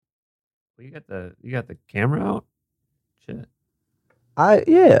Well, you got the camera out? Shit.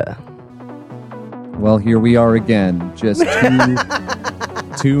 Yeah. Well, here we are again. Just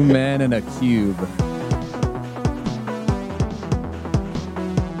two men and a cube.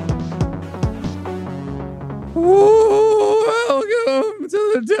 Welcome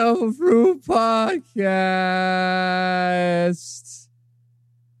to the Devil Fruit Podcast.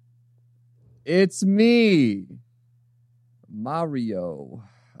 It's me, Mario.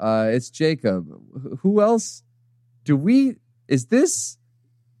 It's Jacob. Who else is this?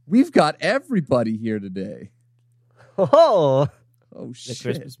 We've got everybody here today. Oh, The shit.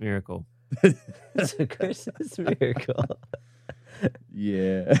 Christmas miracle. it's a Christmas miracle.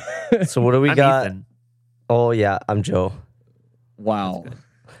 Yeah. So what do we I'm got? Ethan. Oh, yeah, I'm Joe. Wow.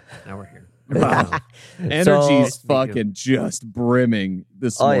 Now we're here. Wow. Energy's fucking just brimming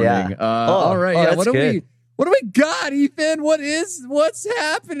this morning. Yeah. All right. Yeah. That's What do good. we got, Ethan? What's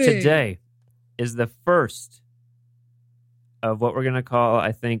happening Today is the first of what we're going to call,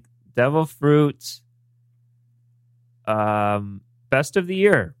 I think, Devil Fruit's best of the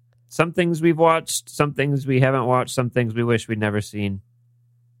year. Some things we've watched, some things we haven't watched, some things we wish we'd never seen.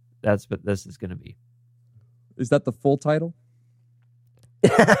 That's what this is going to be. Is that the full title?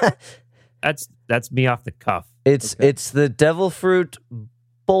 That's me off the cuff. It's the Devil Fruit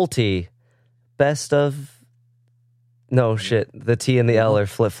Bolty best of. No shit, the T and the L are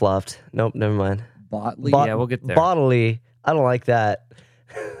flip flopped. Nope, never mind. Botley? Yeah, we'll get there. Bodily, I don't like that.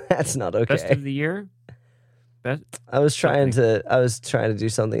 That's not okay. Best of the year. Best. I was trying to do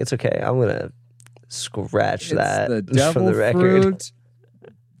something. It's okay. I'm gonna scratch It's that the just Devil for the record. Fruit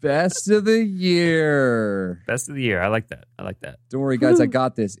best of the year. Best of the year. I like that. Don't worry, guys. I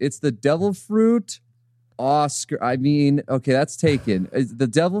got this. It's the Devil Fruit Oscar. I mean, okay, that's taken. It's the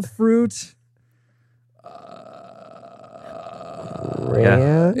Devil Fruit.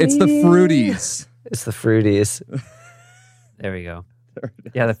 It's the Fruities. It's the Fruities. There we go.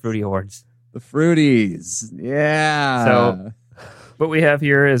 Yeah, the Fruity Awards. The Fruities. Yeah. So what we have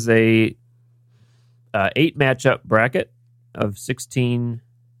here is a 8 matchup bracket of 16.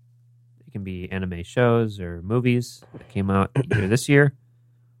 It can be anime shows or movies that came out either this year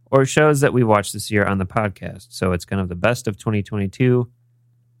or shows that we watched this year on the podcast. So it's kind of the best of 2022,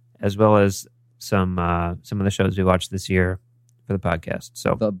 as well as some of the shows we watched this year for the podcast.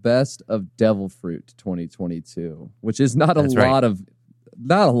 So the best of Devil Fruit 2022, which is not a That's right.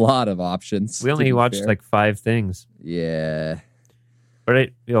 lot of options. we to only be watched fair. like 5 things. Yeah. But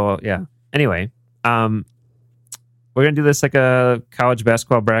yeah. Anyway, we're gonna do this like a college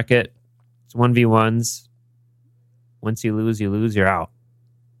basketball bracket. It's 1v1s. Once you lose, you're out.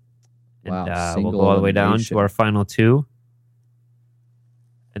 And Wow, we'll single go all the way down elimination. to our final 2,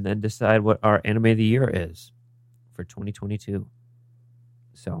 and then decide what our anime of the year is for 2022.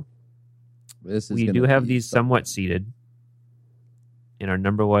 So This is we gonna do have be these something. somewhat seeded, and our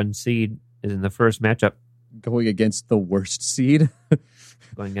number 1 seed is in the first matchup, Going against the worst seed.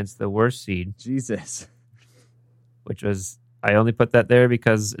 going against the worst seed, Jesus. which was, I only put that there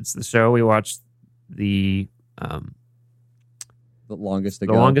because it's the show we watched the The longest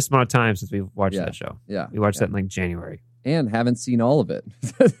amount of time since we've watched Yeah. that show. Yeah. We watched that in like January. And haven't seen all of it.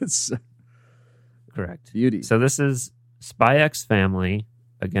 It's Correct. beauty. So this is Spy X Family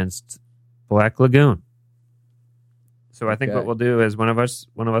against Black Lagoon. So I think Okay. what we'll do is one of us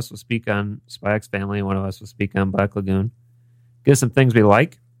will speak on Spy X Family, one of us will speak on Black Lagoon. Give some things we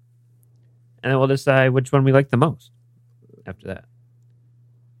like, and then we'll decide which one we like the most after that.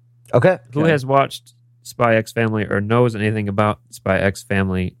 Okay. Who has watched Spy X Family or knows anything about Spy X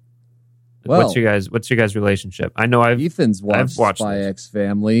Family? Well- what's your guys' relationship? I know Ethan's watched, watched Spy this. X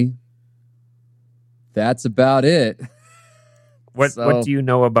Family. That's about it. what So- do you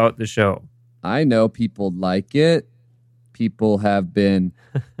know about the show? I know people like it. People have been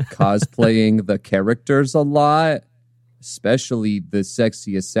cosplaying the characters a lot, especially the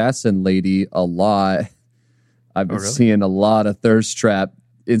sexy assassin lady a lot. I've been really? seeing a lot of thirst trap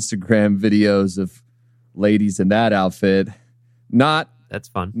Instagram videos of ladies in that outfit. Not That's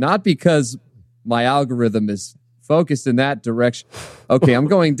fun. because my algorithm is focused in that direction. Okay, I'm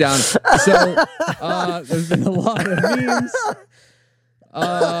going down. So there's been a lot of memes.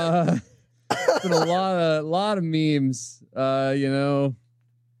 There's been a lot of memes,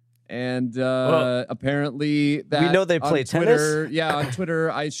 and apparently that We know they play on Twitter, tennis? Yeah, on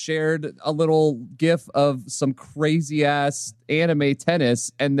Twitter, I shared a little GIF of some crazy ass anime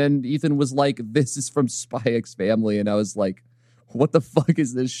tennis, and then Ethan was like, "This is from Spy X Family," and I was like, "What the fuck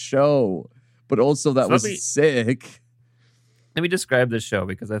is this show?" But also that So was let me- sick. Let me describe this show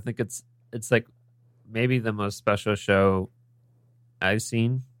because I think it's like maybe the most special show I've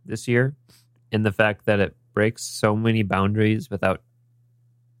seen this year in the fact that it breaks so many boundaries without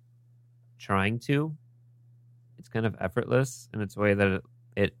trying to. It's kind of effortless in its way that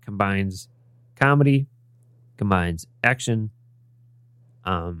it combines comedy, combines action,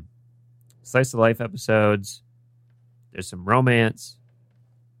 slice of life episodes. There's some romance,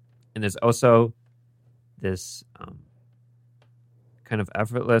 and there's also this kind of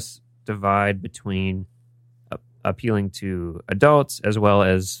effortless divide between appealing to adults as well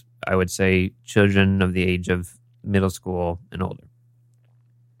as, I would say, children of the age of middle school and older.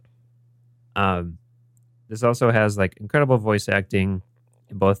 This also has like incredible voice acting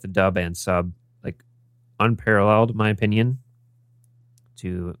in both the dub and sub, like unparalleled, in my opinion.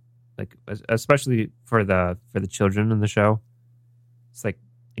 To like, especially for the children in the show, it's like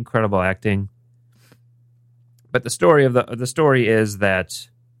incredible acting. But the story of the story is that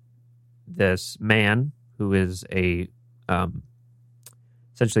this man who is a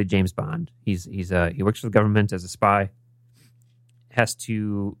essentially James Bond. He works for the government as a spy. Has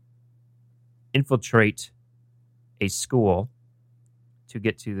to infiltrate a school to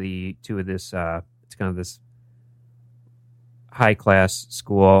get to this. It's kind of this high class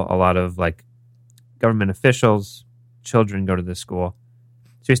school. A lot of like government officials, children go to this school.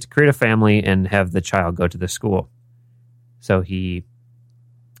 So he has to create a family and have the child go to the school. So he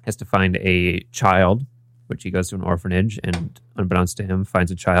has to find a child, which he goes to an orphanage and, unbeknownst to him,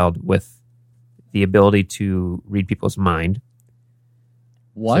 finds a child with the ability to read people's mind.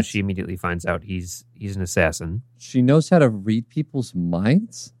 What? So she immediately finds out he's an assassin. She knows how to read people's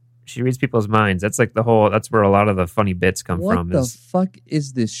minds? She reads people's minds. That's like that's where a lot of the funny bits come from. What the fuck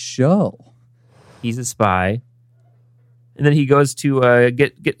is this show? He's a spy. And then he goes to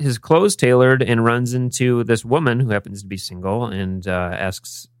get his clothes tailored and runs into this woman who happens to be single and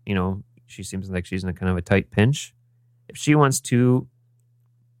asks, she seems like she's in a kind of a tight pinch, if she wants to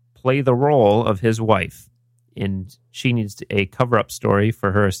play the role of his wife. And she needs a cover-up story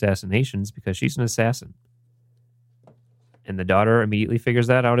for her assassinations because she's an assassin. And the daughter immediately figures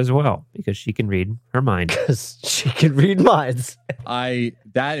that out as well because she can read her mind. Because she can read minds.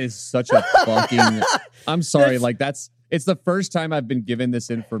 That is such a fucking... I'm sorry, it's the first time I've been given this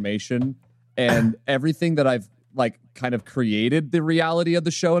information, and everything that I've like kind of created the reality of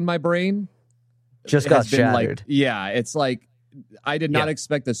the show in my brain just got been shattered. It's like I did not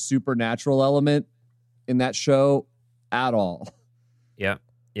expect a supernatural element in that show at all. Yep.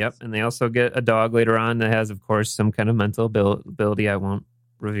 And they also get a dog later on that has, of course, some kind of mental ability I won't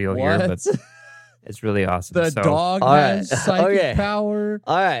reveal here, but it's really awesome. The dog has psychic power.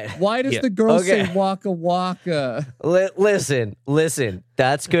 All right. Why does the girl say waka waka? Listen.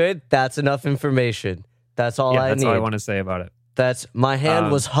 That's good. That's enough information. That's all I need. That's all I want to say about it. My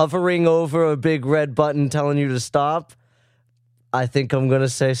hand was hovering over a big red button telling you to stop. I think I'm going to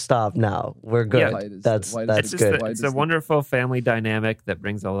say stop now. We're good. Yeah, That's good. It's a wonderful family dynamic that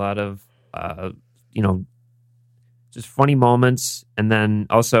brings a lot of, just funny moments. And then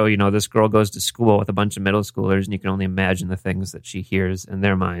also, this girl goes to school with a bunch of middle schoolers, and you can only imagine the things that she hears in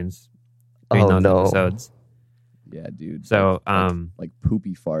their minds during those episodes. Yeah, dude. So, like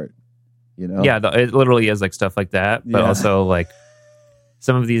poopy fart, Yeah, it literally is like stuff like that. But also like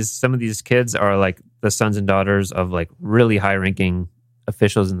some of these kids are like the sons and daughters of like really high-ranking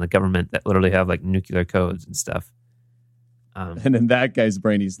officials in the government that literally have like nuclear codes and stuff. And in that guy's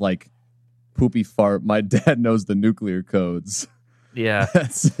brain, he's like, poopy fart, my dad knows the nuclear codes. Yeah.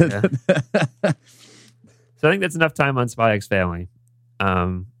 So I think that's enough time on Spy X Family.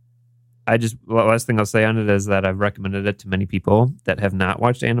 The last thing I'll say on it is that I've recommended it to many people that have not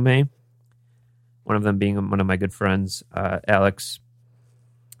watched anime. One of them being one of my good friends, Alex,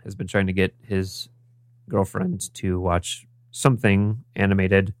 has been trying to get his girlfriend to watch something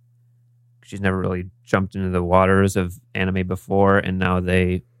animated. She's never really jumped into the waters of anime before, and now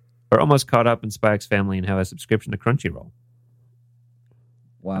they are almost caught up in Spy X Family and have a subscription to Crunchyroll.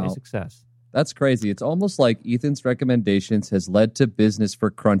 Wow. A success. That's crazy. It's almost like Ethan's recommendations has led to business for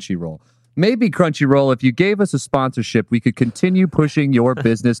Crunchyroll. Maybe Crunchyroll, if you gave us a sponsorship, we could continue pushing your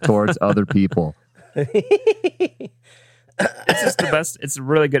business towards other people. It's just the best. It's a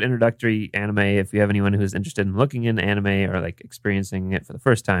really good introductory anime if you have anyone who's interested in looking into anime or like experiencing it for the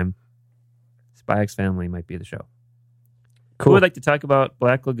first time. Spy X Family might be the show. Cool. Who would like to talk about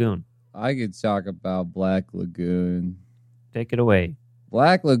Black Lagoon? I could talk about Black Lagoon. Take it away.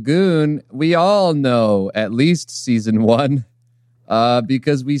 Black Lagoon, we all know at least season 1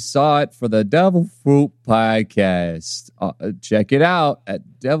 because we saw it for the Devil Fruit Podcast. Check it out at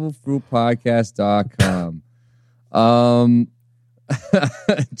devilfruitpodcast.com.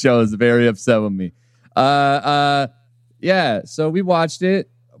 Joe is very upset with me. So we watched it.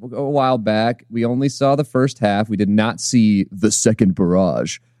 a while back. We only saw the first half. We did not see the second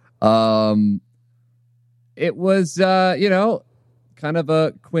barrage. It was, kind of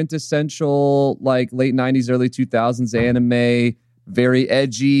a quintessential like late 90s, early 2000s anime. Very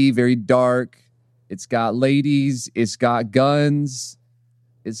edgy, very dark. It's got ladies. It's got guns.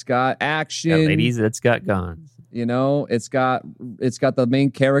 It's got action. Got ladies, it's got guns. It's got the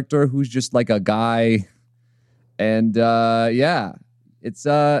main character who's just like a guy. And it's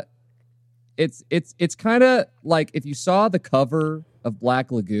kind of like if you saw the cover of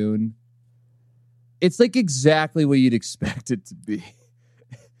Black Lagoon, it's like exactly what you'd expect it to be.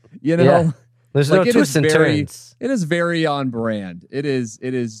 Yeah. There's like no twists and turns. It is very on brand. It's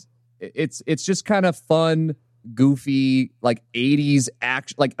just kind of fun, goofy, like 80s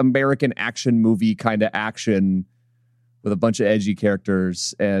action, like American action movie kind of action with a bunch of edgy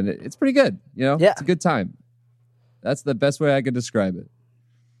characters, and it's pretty good. Yeah. It's a good time. That's the best way I could describe it.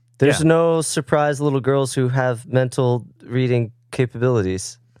 There's no surprise little girls who have mental reading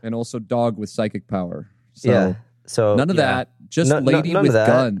capabilities. And also dog with psychic power. So none of that. Just lady none with of that.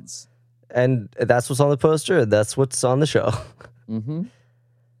 guns. And that's what's on the poster, and that's what's on the show. Mm-hmm.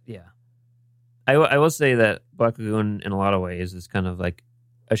 Yeah. I will say that Black Lagoon, in a lot of ways, is kind of like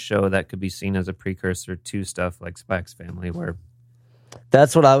a show that could be seen as a precursor to stuff like Spy X Family, where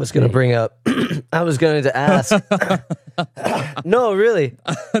That's what I was going to bring up. I was going to ask. No, really.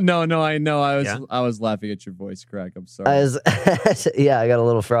 No, I know. I was laughing at your voice crack. I'm sorry. Yeah, I got a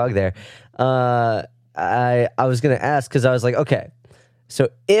little frog there. I was going to ask because I was like, okay, so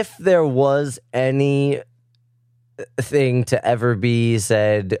if there was any thing to ever be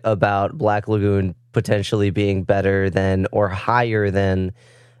said about Black Lagoon potentially being better than or higher than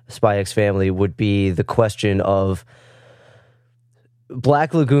Spy X Family, would be the question of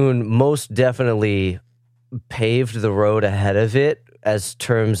Black Lagoon most definitely paved the road ahead of it as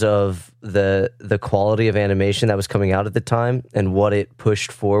terms of the quality of animation that was coming out at the time and what it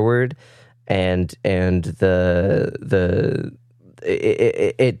pushed forward, and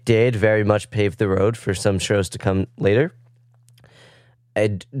it did very much pave the road for some shows to come later.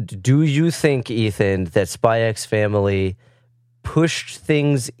 And do you think, Ethan, that Spy X Family pushed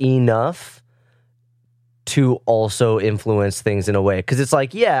things enough to also influence things in a way? Because it's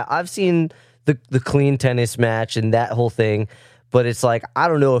like, yeah, I've seen the clean tennis match and that whole thing, but it's like, I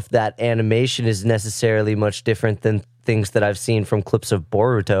don't know if that animation is necessarily much different than things that I've seen from clips of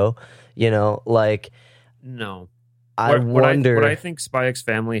Boruto, like... No. I wonder... What I think Spy X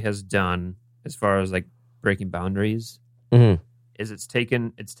Family has done, as far as like breaking boundaries, Mm-hmm. is it's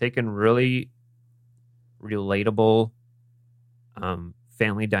taken really relatable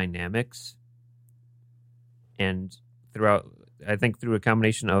family dynamics, and throughout, I think through a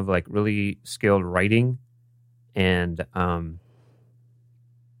combination of like really skilled writing and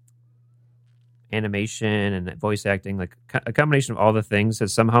animation and voice acting, like a combination of all the things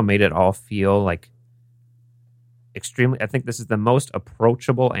has somehow made it all feel like extremely... I think this is the most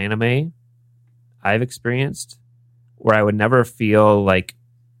approachable anime I've experienced, where I would never feel like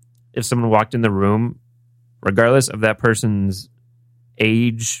if someone walked in the room, regardless of that person's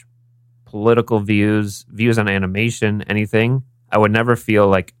age, political views on animation, anything, I would never feel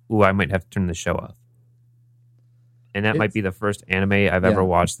like, ooh, I might have to turn the show off. And that might be the first anime I've ever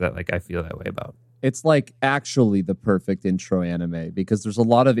watched that like I feel that way about. It's like actually the perfect intro anime, because there's a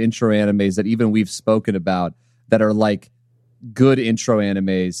lot of intro animes that even we've spoken about that are like good intro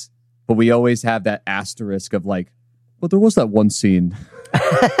animes, but we always have that asterisk of like, well, there was that one scene.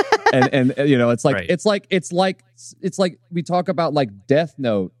 and it's like, right. it's like we talk about like Death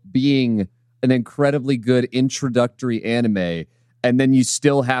Note being an incredibly good introductory anime, and then you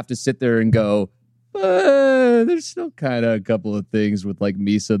still have to sit there and go, there's still kind of a couple of things with like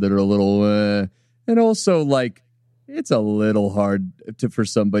Misa that are a little and also like it's a little hard for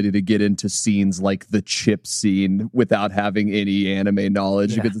somebody to get into scenes like the chip scene without having any anime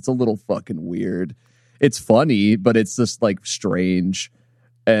knowledge, because it's a little fucking weird. It's funny, but it's just like strange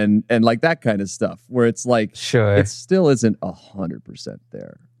and like that kind of stuff where it's like, sure, it still isn't 100%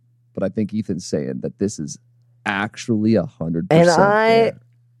 there. But I think Ethan's saying that this is actually 100% there.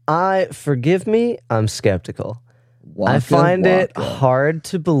 I forgive me, I'm skeptical. I find it hard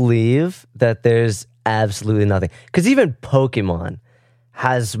to believe that there's absolutely nothing. Because even Pokemon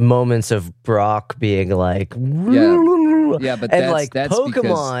has moments of Brock being like, but that's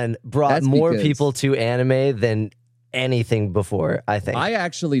Pokemon brought more people to anime than anything before, I think. I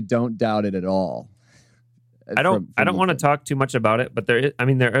actually don't doubt it at all. I don't want to talk too much about it, but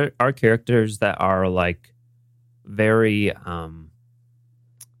there are characters that are like very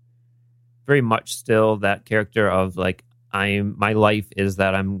very much still that character of like, my life is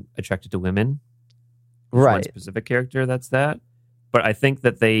that I'm attracted to women. There's one Right. specific character that's that. But I think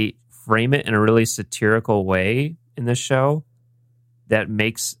that they frame it in a really satirical way in this show that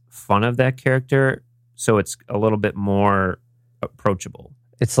makes fun of that character, so it's a little bit more approachable.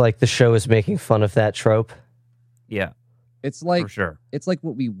 It's like the show is making fun of that trope. Yeah, It's like for sure. it's like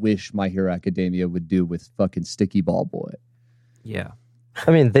what we wish My Hero Academia would do with fucking Sticky Ball Boy. Yeah.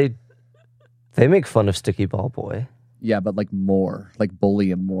 I mean, they make fun of Sticky Ball Boy. Yeah, but like more, like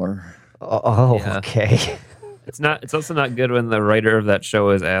bully him more. Oh, Yeah. okay. It's also not good when the writer of that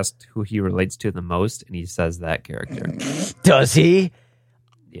show is asked who he relates to the most, and he says that character. Does he?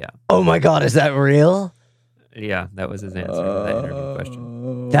 Yeah. Oh my God, is that real? Yeah, that was his answer to that interview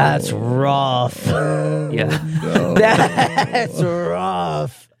question. That's rough. Yeah. That's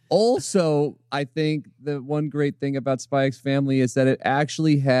rough. Also, I think the one great thing about Spy X Family is that it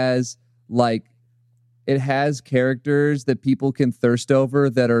actually has it has characters that people can thirst over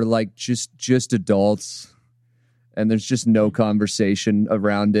that are like just adults, and there's just no conversation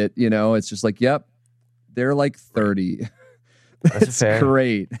around it. You know, it's just like, yep, they're like 30. That's fair.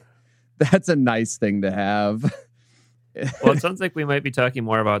 great. That's a nice thing to have. Well, it sounds like we might be talking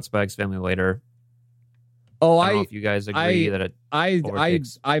more about Spy X Family later. Oh, I don't know if you guys agree that it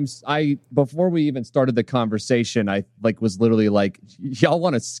overtakes. I before we even started the conversation, I was literally like, y'all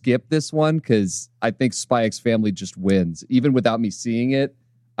want to skip this one because I think Spy X Family just wins, even without me seeing it.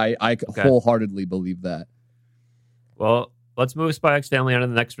 I Okay. wholeheartedly believe that. Well, let's move Spy X Family on to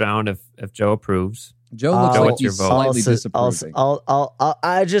the next round if Joe approves. Joe looks Joe, like what's your he's vote? slightly disapproving. I'm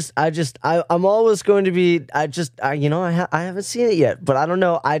always going to be. I haven't seen it yet, but I don't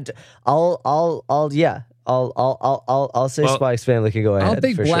know. I'll say Well, Spy X Family can go ahead. I don't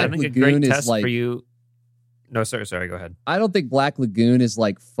think for I Black sure. think a Lagoon great is test like- for you. No, sorry, go ahead. I don't think Black Lagoon is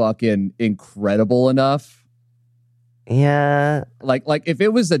like fucking incredible enough. Yeah. Like if it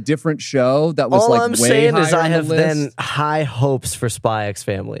was a different show that was All like I'm way saying is higher I on the have then list, high hopes for Spy X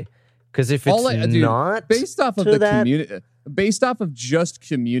Family, because if it's dude, not based off of to the that- community, based off of just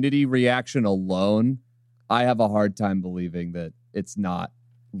community reaction alone, I have a hard time believing that it's not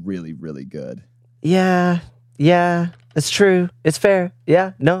really, really good. Yeah, it's true. It's fair.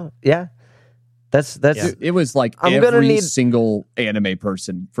 Yeah, no, yeah. That's Yeah. It was like I'm gonna every need- single anime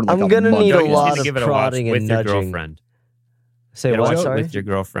person for like I'm a gonna month. need Joe, a you just lot need to of give it a watch prodding with and your nudging. girlfriend. Say Yeah, what? watch it Sorry, with your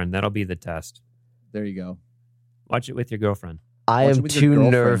girlfriend. That'll be the test. There you go. Watch it with your girlfriend. I Watch it am with your too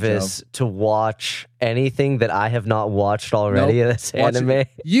girlfriend, nervous to watch anything that I have not watched already. Nope. That's Watch it. anime.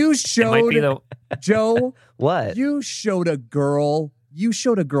 You It might be showed the Joe. What? You showed a girl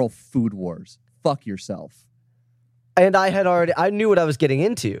Food Wars. Fuck yourself. And I knew what I was getting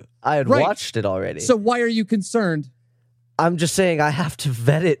into. I had Right. watched it already. So why are you concerned? I'm just saying I have to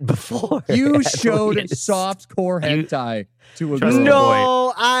vet it before. You at showed least. soft core You- hentai to a Trust girl. your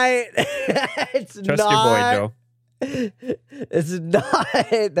No, it's trust not. your boy, Joe. It's not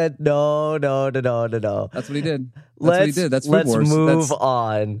that. No. That's what he did. That's what he did. That's Food let's Wars. move That's,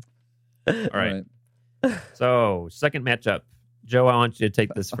 on. All right. So, second matchup. Joe, I want you to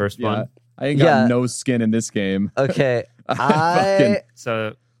take this first Yeah. one. I ain't got Yeah. no skin in this game. Okay, Fucking-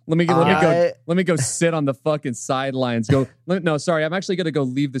 So, Let me go. I- Let me go sit on the fucking sidelines. No, sorry. I'm actually gonna go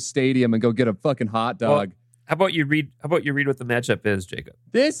leave the stadium and go get a fucking hot dog. how about you read what the matchup is, Jacob?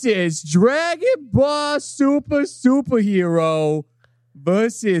 This is Dragon Ball Superhero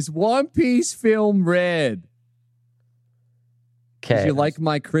versus One Piece Film Red. Did Okay, you like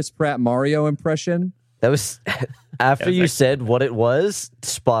my Chris Pratt Mario impression? that was after That was you like- said what it was.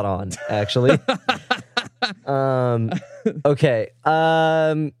 Spot on, actually. Okay.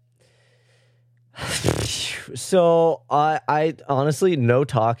 So I honestly, no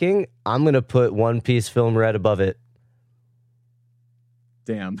talking. I'm gonna put One Piece Film Red above it.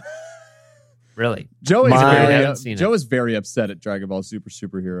 Damn. Really? Joe is My- I haven't seen it. Joe is very upset at Dragon Ball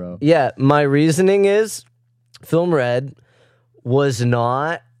Superhero. Yeah, my reasoning is Film Red was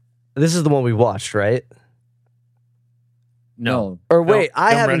not. This is the one we watched, right? No. Or No, wait, I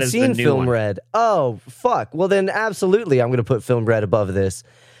Film haven't Red is the seen new Film one. Red. Oh, fuck. Well, then absolutely, I'm going to put Film Red above this.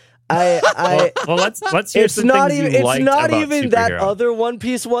 I Well, let's hear it's some not things even. you It's liked not about even that Superhero. other One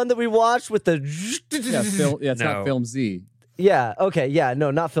Piece one that we watched with the. It's No. not Film Z. Yeah. Okay. Yeah.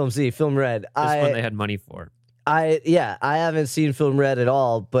 No, not Film Z. Film Red. This one they had money for. I haven't seen Film Red at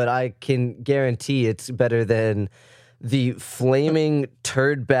all, but I can guarantee it's better than the flaming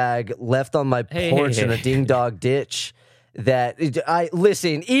turd bag left on my Hey, porch hey, in a hey. ding dog ditch.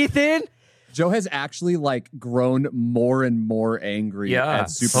 Listen, Ethan. Joe has actually like grown more and more angry Yeah.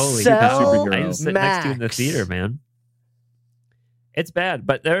 at Holy Sell cow. I Superhero. was sitting next to you in the Max. theater, man. It's bad,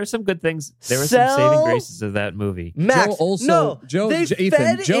 but there are some good things. There were Sell- some saving graces of that movie. Max, Joe also- no, Joe- they Ethan,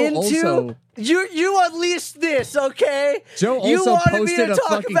 fed Joe into also- you unleashed this, okay? Joe You also wanted me posted to a talk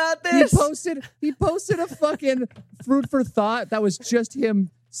fucking. about this? He posted a fucking fruit for thought that was just him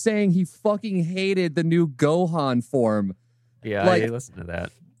saying he fucking hated the new Gohan form. Yeah, Like- I listened to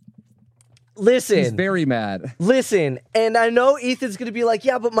that. He's Listen, very mad. listen, and I know Ethan's gonna be like,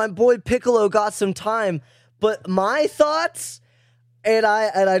 yeah, but my boy Piccolo got some time. But my thoughts, and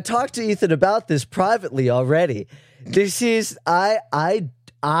I talked to Ethan about this privately already. This is I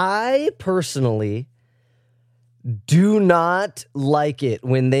personally do not like it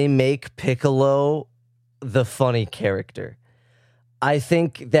when they make Piccolo the funny character. I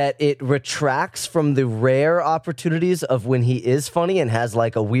think that it retracts from the rare opportunities of when he is funny and has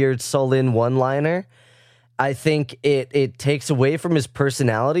like a weird sullen one-liner. I think it takes away from his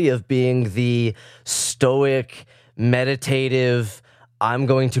personality of being the stoic, meditative, I'm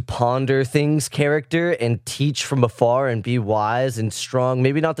going to ponder things character and teach from afar and be wise and strong.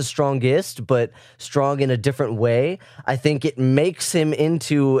 Maybe not the strongest, but strong in a different way. I think it makes him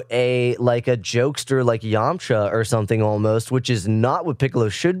into a jokester like Yamcha or something almost, which is not what Piccolo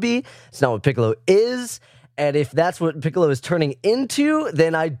should be. It's not what Piccolo is. And if that's what Piccolo is turning into,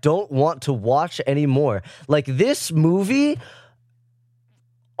 then I don't want to watch anymore. Like, this movie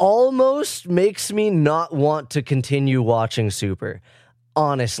almost makes me not want to continue watching Super.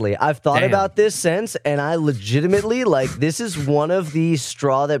 Honestly, I've thought Damn. about this since, and I legitimately, this is one of the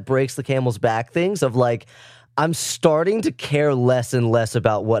straw that breaks the camel's back things of, I'm starting to care less and less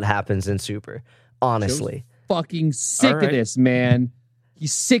about what happens in Super. Honestly. Fucking sick All right. of this, man.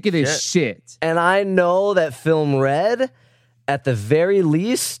 He's sick of this shit. And I know that Film Red, at the very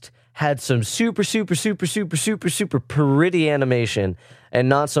least, had some super pretty animation and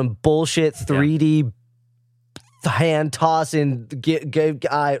not some bullshit 3D hand tossing.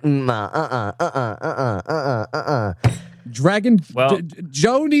 Dragon. Well-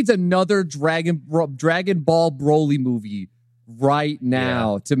 Joe needs another Dragon Ball Broly movie right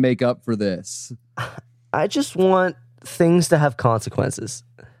now to make up for this. I just want things to have consequences.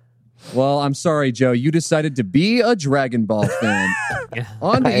 Well, I'm sorry, Joe. You decided to be a Dragon Ball fan. Yeah.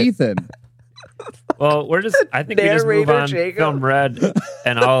 On to Ethan. Well, I think we just move Narrator on Jacob. Film Red,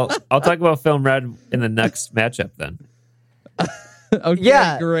 and I'll talk about Film Red in the next matchup then. Okay,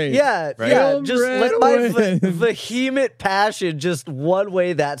 Yeah, great. yeah, Right. yeah. Film Just Red let my wins. vehement passion just one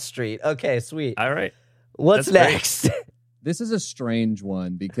way that street. Okay, sweet. All right. What's that's great. next? This is a strange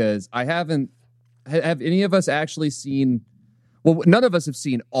one because I haven't. Have any of us actually seen? Well, none of us have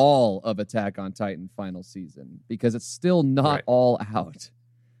seen all of Attack on Titan final season because it's still not Right. all out.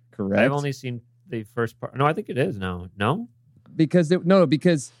 Correct. I've only seen the first part. No, I think it is now. No? because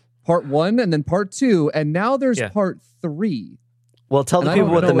because part 1 and then part 2 and now there's Yeah. part 3. Well, tell And the I people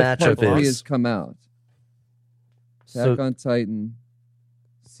don't what the know if part matchup 3 is. has come out. So- Attack on Titan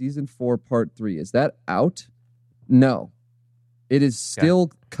season 4 part 3, is that out? No, it is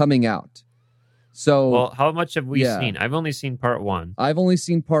still coming out. So Well, how much have we Yeah. seen? I've only seen part 1. I've only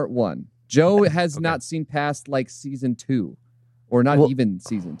seen part 1. Joe has Okay. not seen past season 2 or not Well- even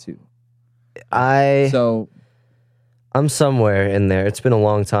season 2. I'm So somewhere in there. It's been a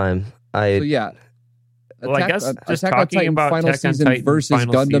long time. yeah. Well, I guess just Attack on talking Titan about final Attack on season Titan versus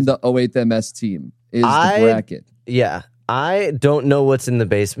final Gundam season. the 08th MS team is I- the bracket. yeah. I don't know what's in the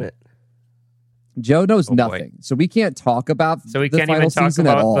basement. Joe knows Oh, boy. nothing, so we can't talk about So we the can't final even talk season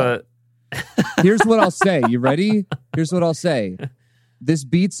at all. about the. Here's what I'll say. You ready? Here's what I'll say. This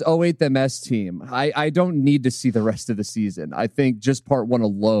beats 08th MS team. I don't need to see the rest of the season. I think just part 1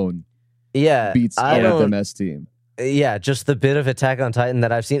 alone Yeah, beats I 08th don't. MS team. Yeah, just the bit of Attack on Titan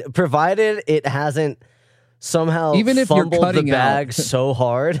that I've seen, provided it hasn't somehow Even if you're fumbled the cutting out- bag so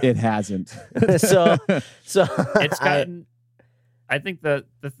hard. It hasn't. so It's gotten. I think the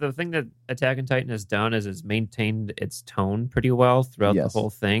thing that Attack on Titan has done is it's maintained its tone pretty well throughout Yes. the whole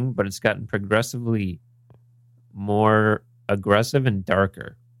thing, but it's gotten progressively more aggressive and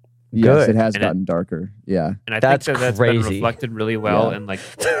darker. Yes, Good. it has And it- gotten darker. Yeah. And I That's think that's been crazy. reflected really well Yeah. in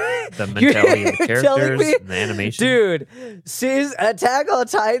the mentality of the You're telling characters me- and the animation. dude, sees Attack on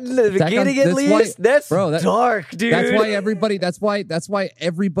Titan at the Attack on- beginning at that's least. why- That's bro, dark, dude. That's why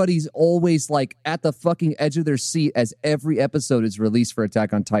everybody's always at the fucking edge of their seat as every episode is released for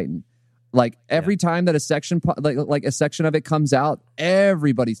Attack on Titan. Every time that a section a section of it comes out,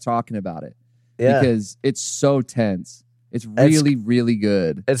 everybody's talking about it yeah, because it's so tense. It's really really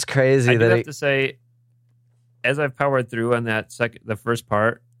good. it's crazy I do that have to say, as I've powered through on the first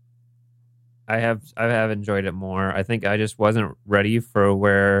part, I have enjoyed it more. I think I just wasn't ready for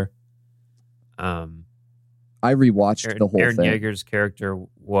where, I rewatched the whole Aaron thing. Yeager's character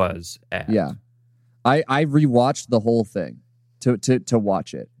was at. Yeah. I rewatched the whole thing to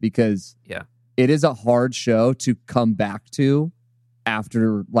watch it because Yeah. it is a hard show to come back to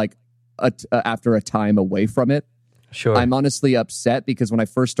after like after a time away from it. Sure. I'm honestly upset because when I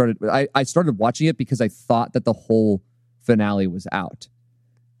first started, I started watching it because I thought that the whole finale was out.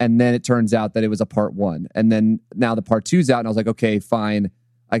 And then it turns out that it was a part 1. And then now the part 2's out and I was like, okay, fine.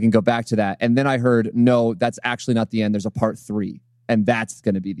 I can go back to that. And then I heard, no, that's actually not the end. There's a part 3 and that's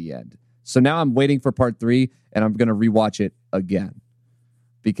going to be the end. So now I'm waiting for part 3 and I'm going to rewatch it again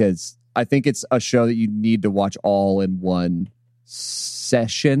because I think it's a show that you need to watch all in one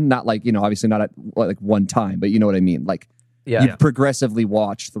session. Not like, obviously not at like one time, but you know what I mean? Like you progressively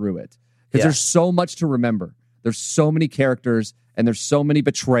watch through it because there's so much to remember. There's so many characters and there's so many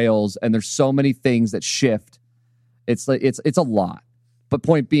betrayals and there's so many things that shift. It's like, it's a lot. But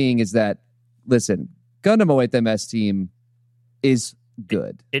point being is that, listen, Gundam 08 MS Team is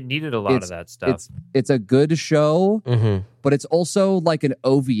good. It needed a lot of that stuff. It's a good show, but it's also like an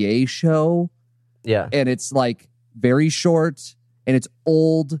OVA show. Yeah. And it's like very short and it's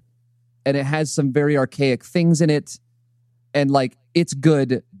old and it has some very archaic things in it. And like it's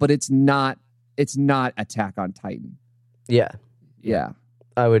good, but it's not Attack on Titan. Yeah. Yeah.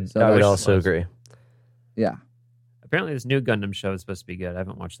 I would also agree. Yeah. Apparently this new Gundam show is supposed to be good. I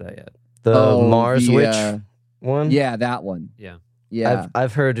haven't watched that yet. The Mars Witch one? Yeah, that one. Yeah. Yeah.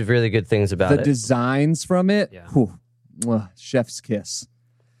 I've heard really good things about it. The designs from it, chef's kiss.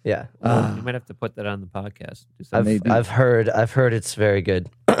 Yeah. You might have to put that on the podcast. I've heard it's very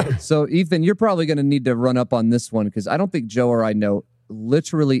good. So Ethan, you're probably going to need to run up on this one because I don't think Joe or I know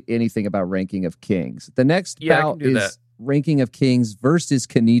literally anything about Ranking of Kings. The next bout is Ranking of Kings versus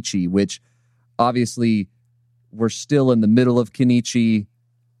Kenichi, which obviously we're still in the middle of Kenichi.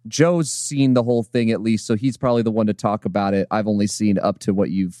 Joe's seen the whole thing at least, so he's probably the one to talk about it. I've only seen up to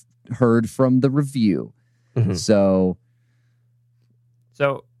what you've heard from the review. Mm-hmm. So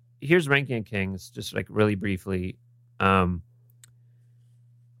here's Ranking of Kings, just like really briefly. I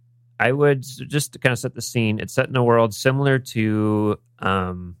would just to kind of set the scene. It's set in a world similar to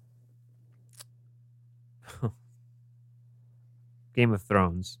Game of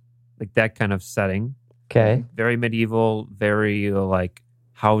Thrones, like that kind of setting. Okay. Very medieval, very like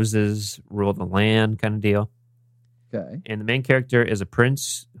houses rule the land kind of deal. Okay. And the main character is a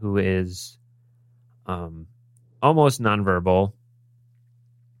prince who is almost nonverbal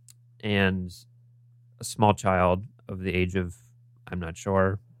and a small child of the age of, I'm not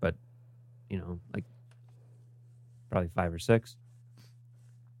sure, but, like probably 5 or 6.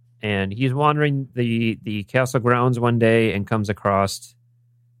 And he's wandering the castle grounds one day and comes across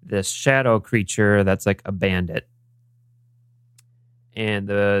this shadow creature that's like a bandit. And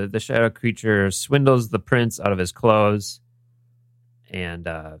the shadow creature swindles the prince out of his clothes. And,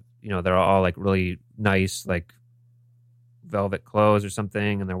 they're all like really nice, like velvet clothes or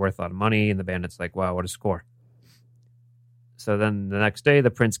something, and they're worth a lot of money. And the bandit's like, wow, what a score. So then the next day, the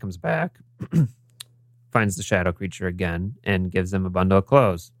prince comes back, finds the shadow creature again, and gives him a bundle of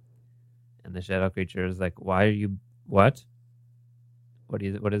clothes. And the shadow creature is like, why are you, what? What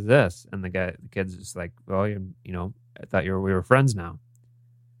is this? And the kid's just like, well, I thought we were friends now.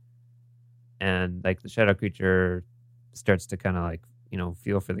 And like the shadow creature starts to kind of like,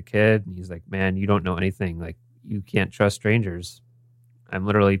 feel for the kid. And he's like, man, you don't know anything. Like, you can't trust strangers. I'm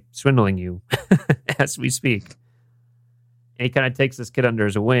literally swindling you as we speak. And he kind of takes this kid under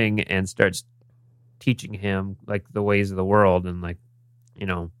his wing and starts teaching him like the ways of the world and like,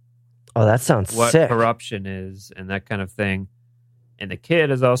 oh, that sounds what sick. Corruption is and that kind of thing. And the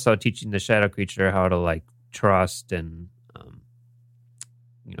kid is also teaching the shadow creature how to like trust and,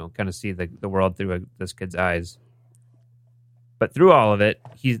 kind of see the world through this kid's eyes. But through all of it,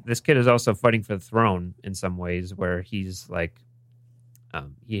 this kid is also fighting for the throne in some ways, where he's like,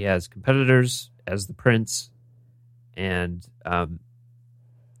 he has competitors as the prince, and that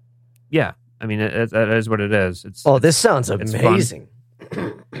is what it is. This sounds amazing.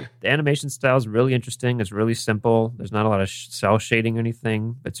 The animation style is really interesting. It's really simple. There's not a lot of cell shading or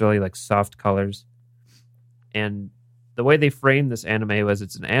anything. It's really like soft colors. And the way they framed this anime was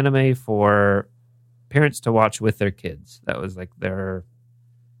it's an anime for parents to watch with their kids. That was like their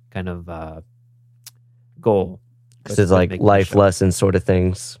kind of goal. Because it's like life lesson sort of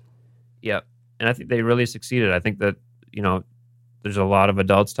things. Yeah. And I think they really succeeded. I think that, there's a lot of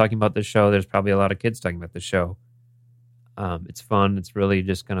adults talking about this show. There's probably a lot of kids talking about this show. It's fun. It's really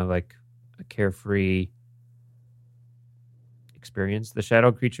just kind of like a carefree experience. The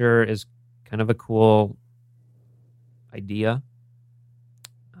shadow creature is kind of a cool idea.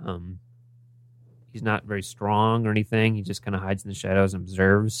 he's not very strong or anything. He just kind of hides in the shadows and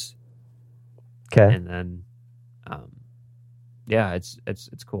observes. Okay. And then, yeah, it's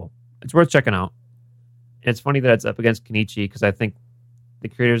cool. It's worth checking out. It's funny that it's up against Kenichi because I think the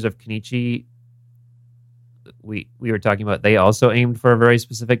creators of Kenichi, we were talking about, they also aimed for a very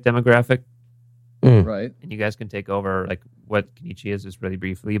specific demographic. Right. And you guys can take over like what Kenichi is just really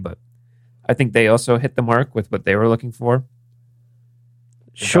briefly, but I think they also hit the mark with what they were looking for. And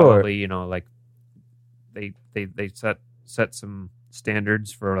Sure. probably, you know, like they set some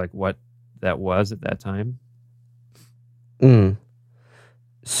standards for like what that was at that time.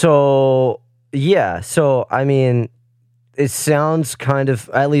 So yeah, so I mean, it sounds kind of,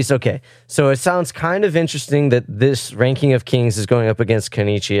 at least okay. So it sounds kind of interesting that this Ranking of Kings is going up against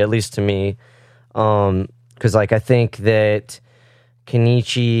Kenichi, at least to me, because like I think that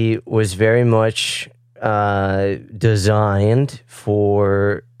Kenichi was very much designed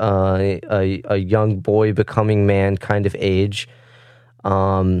for a young boy becoming man kind of age,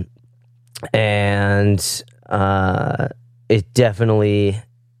 and it definitely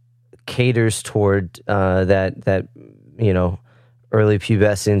caters toward that you know, early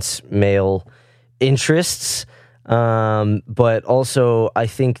pubescence male interests. But also I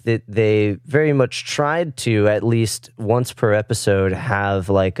think that they very much tried to, at least once per episode, have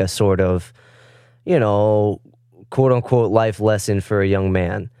like a sort of, you know, quote unquote life lesson for a young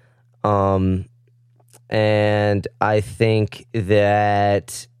man. And I think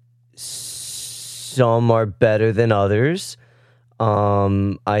that some are better than others.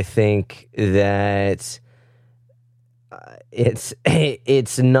 I think that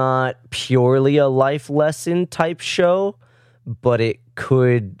it's not purely a life lesson type show, but it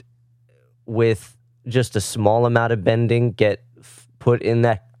could, with just a small amount of bending, get put in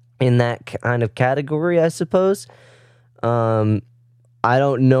that kind of category, I suppose. I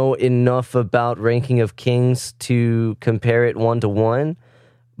don't know enough about Ranking of Kings to compare it 1-to-1,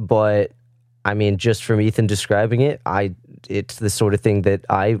 but I mean, just from Ethan describing it, it's the sort of thing that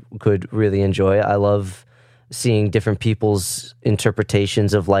I could really enjoy. I love seeing different people's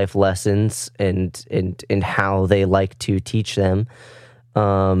interpretations of life lessons and how they like to teach them.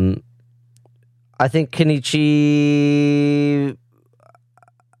 I think Kenichi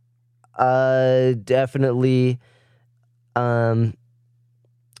definitely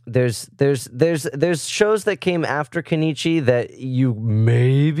there's shows that came after Kenichi that you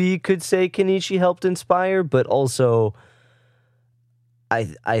maybe could say Kenichi helped inspire, but also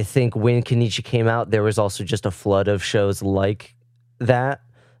I think when Kenichi came out, there was also just a flood of shows like that.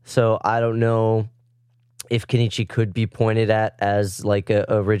 So I don't know if Kenichi could be pointed at as like a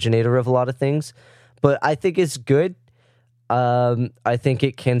originator of a lot of things, but I think it's good. I think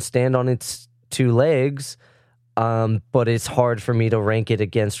it can stand on its two legs, but it's hard for me to rank it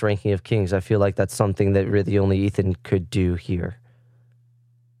against Ranking of Kings. I feel like that's something that really only Ethan could do here.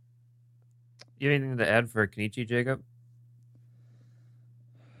 You have anything to add for Kenichi, Jacob?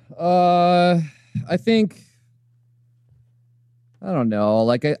 I think, I don't know.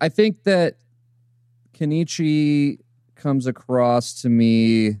 Like, I think that Kenichi comes across to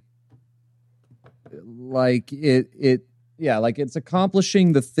me like like it's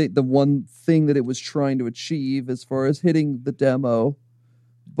accomplishing the one thing that it was trying to achieve as far as hitting the demo,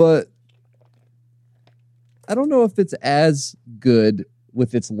 but I don't know if it's as good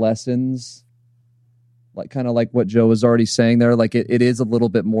with its lessons. Like kind of like what Joe was already saying there, like it is a little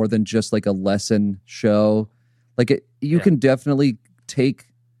bit more than just like a lesson show. Like you can definitely take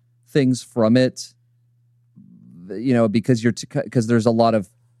things from it, you know, because because there's a lot of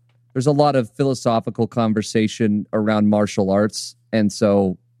philosophical conversation around martial arts, and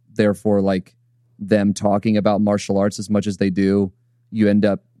so therefore, like them talking about martial arts as much as they do, you end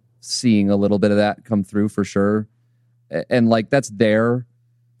up seeing a little bit of that come through for sure, and like that's there,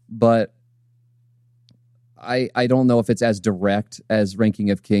 but I don't know if it's as direct as Ranking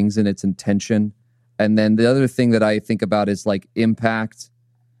of Kings in its intention. And then the other thing that I think about is like impact,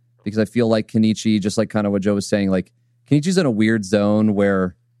 because I feel like Kenichi, just like kind of what Joe was saying, like Kenichi's in a weird zone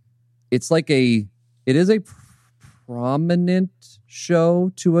where it's like it is a prominent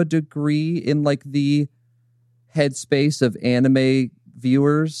show to a degree in like the headspace of anime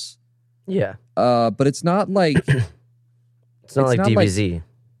viewers. Yeah. But it's not like it's not like DBZ.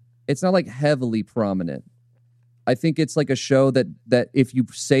 It's not like heavily prominent. I think it's like a show that if you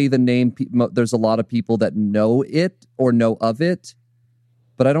say the name, there's a lot of people that know it or know of it,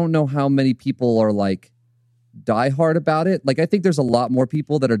 but I don't know how many people are like diehard about it. Like I think there's a lot more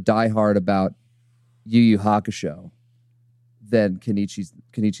people that are diehard about Yu Yu Hakusho than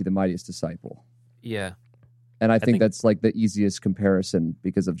Kenichi the Mightiest Disciple. Yeah. And I think that's like the easiest comparison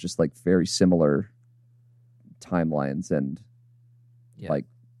because of just like very similar timelines and Yeah.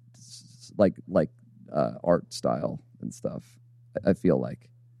 like art style and stuff. I feel like.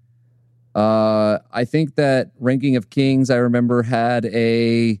 I think that Ranking of Kings, I remember had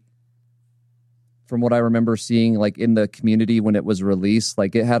from what I remember seeing, like in the community when it was released,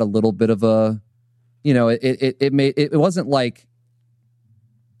 like it had a little bit of a, it wasn't like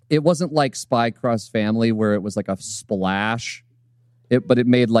Spy Cross Family where it was like a splash, but it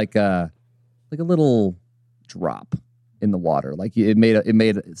made like a little drop in the water. Like it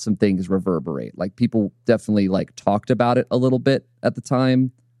made some things reverberate. Like people definitely like talked about it a little bit at the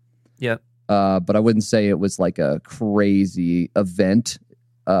time. Yeah. But I wouldn't say it was like a crazy event.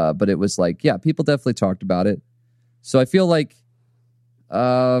 But it was like, yeah, people definitely talked about it. So I feel like,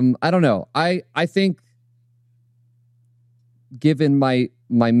 I don't know. I think given my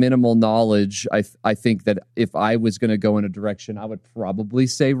minimal knowledge, I think that if I was going to go in a direction, I would probably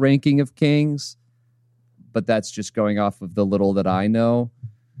say Ranking of Kings. But that's just going off of the little that I know.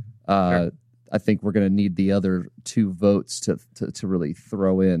 Sure. I think we're going to need the other two votes to really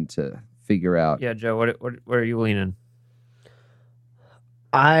throw in to figure out. Yeah, Joe, what are you leaning?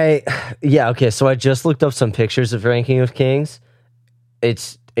 Okay, so I just looked up some pictures of Ranking of Kings.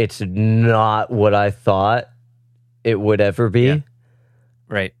 It's not what I thought it would ever be. Yeah.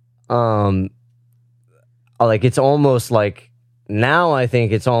 Right. Like it's almost like now I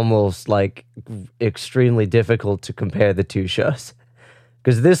think it's almost like extremely difficult to compare the two shows.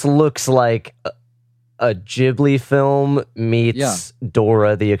 Because this looks like a Ghibli film meets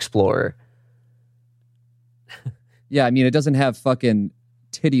Dora the Explorer. Yeah, I mean, it doesn't have fucking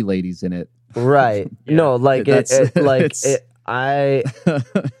titty ladies in it. Right. Yeah. No, like I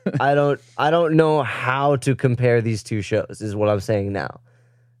don't know how to compare these two shows is what I'm saying now.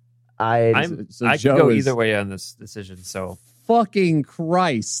 I Joe could go is- either way on this decision. So Fucking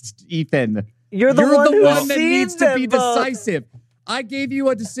Christ, Ethan. You're the one that who's needs seen to be them both. decisive. I gave you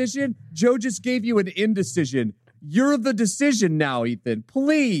a decision. Joe just gave you an indecision. You're the decision now, Ethan.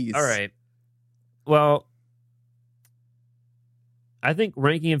 Please. all right. Well, I think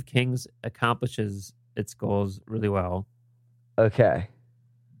Ranking of Kings accomplishes its goals really well. Okay.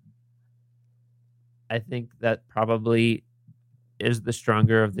 I think that probably is the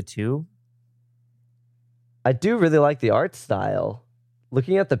stronger of the two. I do really like the art style.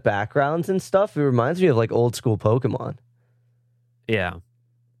 Looking at the backgrounds and stuff, it reminds me of like old school Pokemon. Yeah.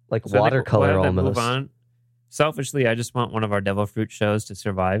 Like So I think watercolor we'll have that almost. move on. Selfishly, I just want one of our Devil Fruit shows to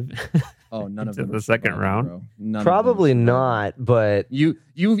survive. Oh, none of To them the are second surviving, round? bro. None of them are Probably surviving. not, but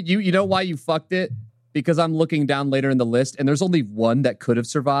You know why you fucked it? Because I'm looking down later in the list and there's only one that could have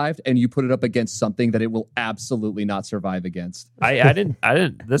survived and you put it up against something that it will absolutely not survive against. I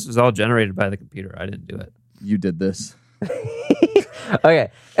didn't. This was all generated by the computer. I didn't do it. You did this. okay.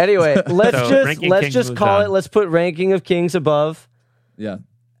 Anyway, let's So, Ranking let's Kings just moves call on. it. Let's put Ranking of Kings above. Yeah.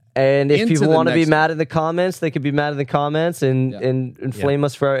 And if Into people the want to be next- mad in the comments, they could be mad in the comments and Yeah. and flame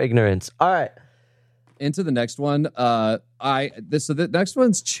us for our ignorance. All right. Into the next one. So the next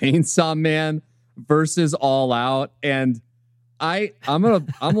one's Chainsaw Man versus All Out, and I'm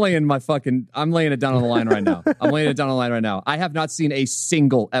laying it down on the line right now. I'm laying it down on the line right now. I have not seen a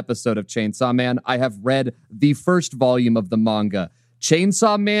single episode of Chainsaw Man. I have read the first volume of the manga.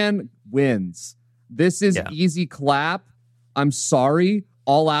 Chainsaw Man wins. This is easy clap. I'm sorry.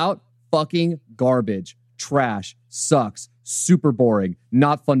 All Out, fucking garbage. Trash. Sucks. Super boring.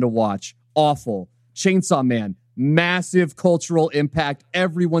 Not fun to watch. Awful. Chainsaw Man, massive cultural impact.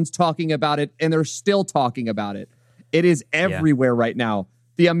 Everyone's talking about it, and they're still talking about it. It is everywhere right now.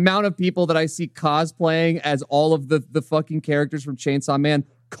 The amount of people that I see cosplaying as all of the fucking characters from Chainsaw Man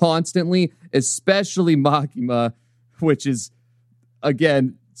constantly, especially Makima, which is,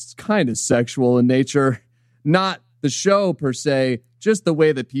 again, it's kind of sexual in nature. Not the show per se, just the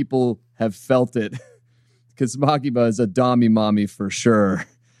way that people have felt it. Because Makima is a dommy mommy for sure.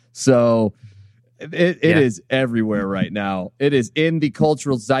 So it is everywhere right now. It is in the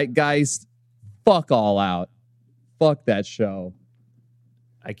cultural zeitgeist. Fuck All Out. Fuck that show.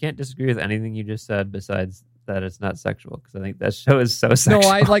 I can't disagree with anything you just said besides that it's not sexual because I think that show is so sexual.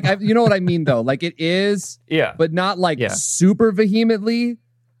 No, you know what I mean though. Like it is, yeah. but not like super vehemently.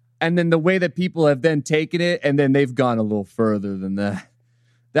 And then the way that people have then taken it and then they've gone a little further than that.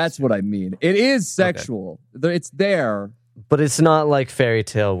 That's what I mean. It is sexual. It's there. But it's not like Fairy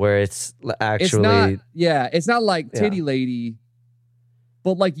Tale where it's actually. It's not like Titty Lady.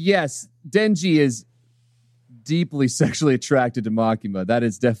 But like, yes, Denji is deeply sexually attracted to Makima. That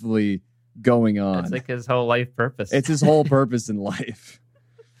is definitely going on. That's like his whole life purpose. It's his whole purpose in life.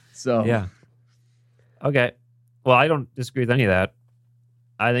 So yeah. Okay. Well, I don't disagree with any of that.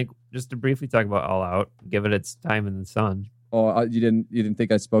 I think just to briefly talk about All Out, give it its time in the sun. Oh, you didn't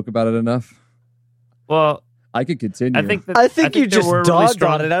think I spoke about it enough? Well, I could continue. I think you there just were dogged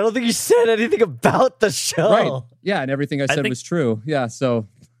really on it. I don't think you said anything about the show. right. Yeah, and everything I said was true. Yeah, so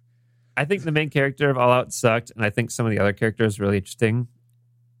I think the main character of All Out sucked, and I think some of the other characters were really interesting.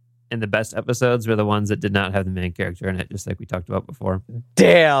 And the best episodes were the ones that did not have the main character in it, just like we talked about before.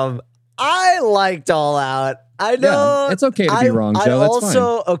 Damn. I liked All Out. I know. Yeah, it's okay to be wrong, Joe. That's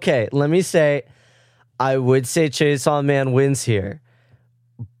fine. Okay, let me say, I would say Chainsaw Man wins here.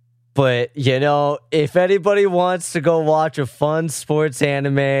 But, if anybody wants to go watch a fun sports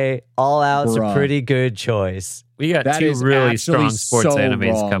anime, All Out's a pretty good choice. We got That two is really actually strong sports so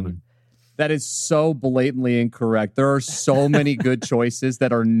animes wrong. coming. That is so blatantly incorrect. There are so many good choices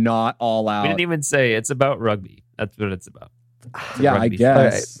that are not All Out. We didn't even say it's about rugby. That's what it's about. Yeah, I rugby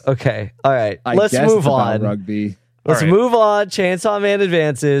guess. All right. Okay. All right. I Let's guess move it's about on. Rugby. Let's All right. move on. Chainsaw Man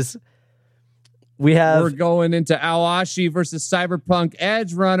advances. We have We're going into Awashi versus Cyberpunk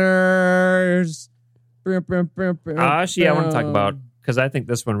Edge Runners. Ashi, I want to talk about because I think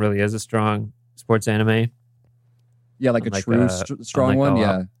this one really is a strong sports anime. Yeah, like Unlike, a true strong unlike one. All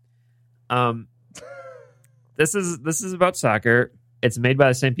Yeah. Out. This is about soccer. It's made by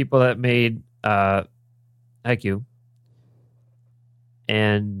the same people that made Haikyuu,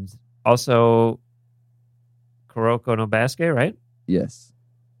 and also Kuroko no Basuke, right? Yes.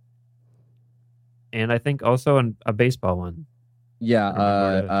 And I think also a baseball one.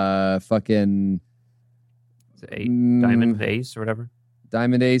 Yeah. Fucking Is it Diamond Ace or whatever.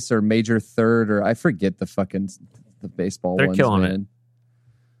 Diamond Ace or Major Third or I forget the baseball They're ones. killing man. it.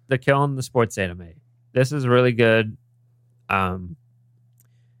 They're killing the sports anime. This is really good. The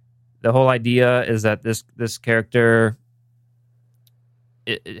whole idea is that this character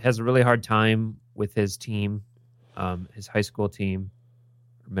it has a really hard time with his team, his high school team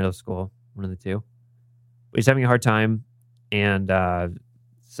or middle school, one of the two. But he's having a hard time, and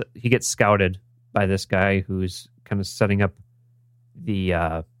so he gets scouted by this guy who's kind of setting up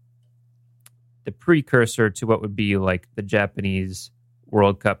the precursor to what would be like the Japanese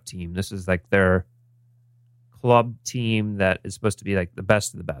World Cup team. This is like their club team that is supposed to be like the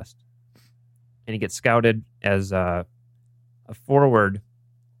best of the best. And he gets scouted as a forward,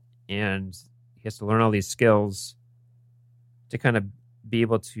 and he has to learn all these skills to kind of be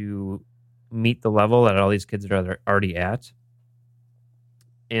able to meet the level that all these kids are already at.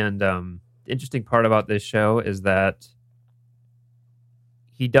 And the interesting part about this show is that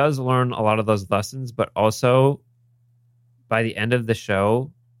he does learn a lot of those lessons, but also by the end of the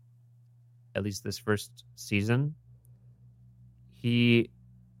show, at least this first season, he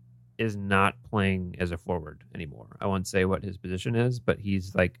is not playing as a forward anymore. I won't say what his position is, but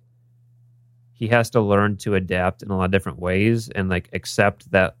he's like, he has to learn to adapt in a lot of different ways and like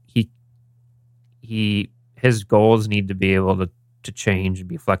accept that his goals need to be able to change and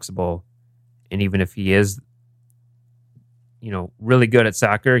be flexible. And even if he is, really good at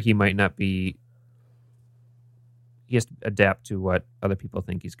soccer, he might not be. He has to adapt to what other people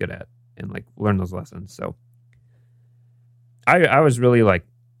think he's good at and like learn those lessons. So I was really like,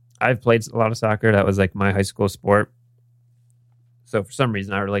 I've played a lot of soccer. That was like my high school sport. So for some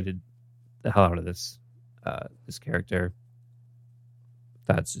reason I related the hell out of this character.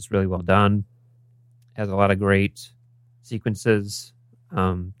 Thought it's just really well done. Has a lot of great sequences.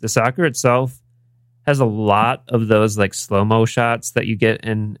 The soccer itself has a lot of those like slow-mo shots that you get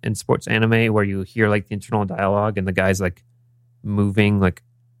in sports anime where you hear like the internal dialogue and the guy's like moving like,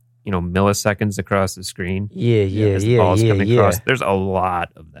 milliseconds across the screen. As the ball's coming across. There's a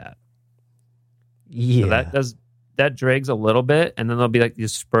lot of that. Yeah. So that drags a little bit, and then there'll be like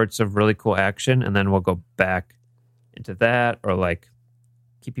these spurts of really cool action, and then we'll go back into that, or like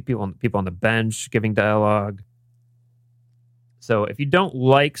keep people on the bench giving dialogue. So if you don't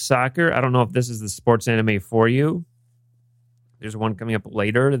like soccer, I don't know if this is the sports anime for you. There's one coming up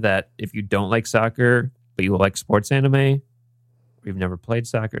later that if you don't like soccer, but you like sports anime, or you've never played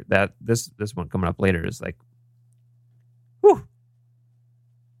soccer, that this one coming up later is like, whew.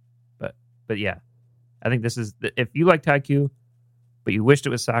 But yeah, I think this is, if you like Haikyuu, but you wished it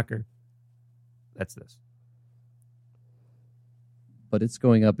was soccer, that's this. But it's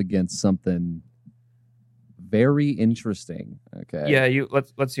going up against something very interesting. Okay. Yeah,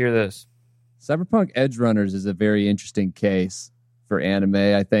 let's hear this. Cyberpunk Edge Runners is a very interesting case for anime,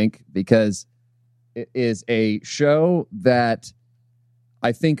 I think, because it is a show that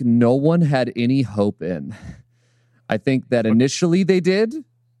I think no one had any hope in. I think that initially they did,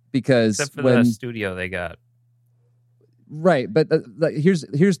 because except for the studio they got. Right, but here's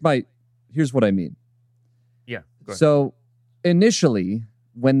what I mean. Yeah, go ahead. So initially,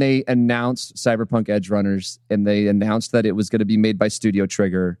 when they announced Cyberpunk Edge Runners and they announced that it was going to be made by Studio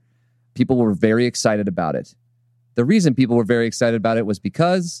Trigger, people were very excited about it. The reason people were very excited about it was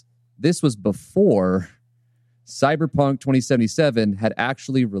because this was before Cyberpunk 2077 had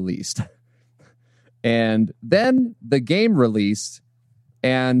actually released. And then the game released,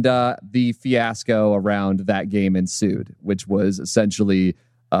 and the fiasco around that game ensued, which was essentially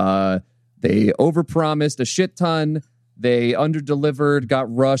they overpromised a shit ton, they underdelivered,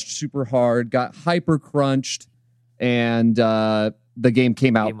 got rushed super hard, got hyper crunched, and the game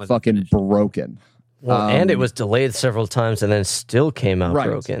came out fucking finished. Broken. Well, and it was delayed several times and then still came out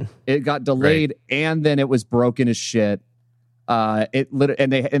broken. It got delayed and then it was broken as shit.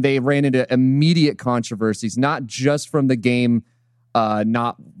 They ran into immediate controversies, not just from the game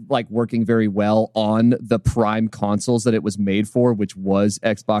not like working very well on the prime consoles that it was made for, which was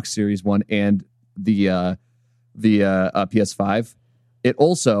Xbox Series One and the PS5. It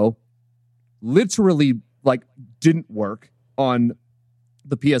also literally like didn't work on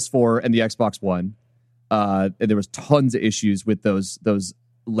the PS4 and the Xbox One. And there was tons of issues with those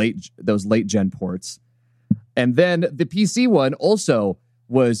late gen ports. And then the PC one also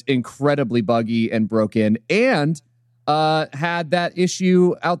was incredibly buggy and broken, and had that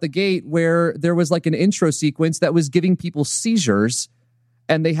issue out the gate where there was like an intro sequence that was giving people seizures,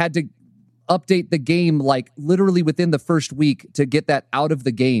 and they had to update the game like literally within the first week to get that out of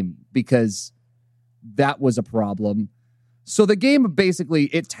the game because that was a problem. So the game basically,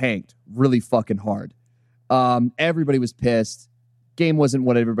 it tanked really fucking hard. Everybody was pissed. Game wasn't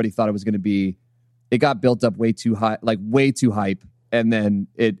what everybody thought it was going to be. It got built up way too high, like way too hype, and then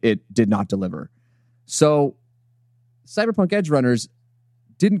it did not deliver. So Cyberpunk Edge Runners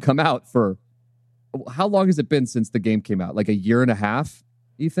didn't come out for, how long has it been since the game came out? Like a year and a half,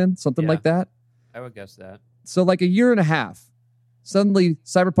 Ethan? Something like that? I would guess that. So like a year and a half, suddenly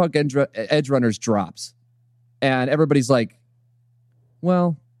Cyberpunk Edge Runners drops. And everybody's like,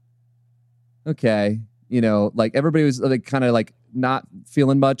 well, okay. You know, like everybody was like kind of like not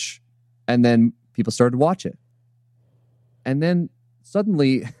feeling much. And then people started to watch it. And then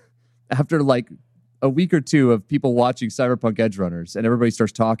suddenly, after like a week or two of people watching Cyberpunk Edge Runners and everybody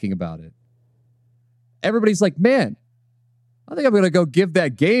starts talking about it, everybody's like, man, I think I'm going to go give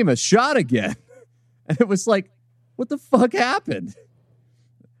that game a shot again. And it was like, what the fuck happened?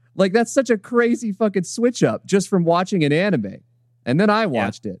 Like, that's such a crazy fucking switch up just from watching an anime. And then I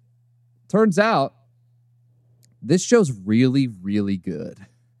watched it. Turns out, this show's really, really good.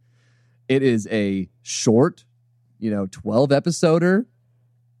 It is a short, 12-episoder,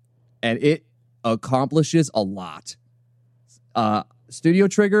 and it accomplishes a lot. Studio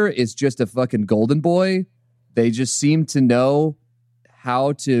Trigger is just a fucking golden boy. They just seem to know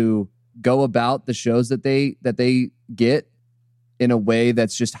how to go about the shows that they get in a way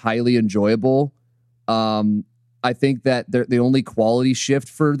that's just highly enjoyable. I think that the only quality shift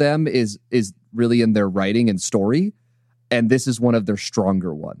for them is really in their writing and story, and this is one of their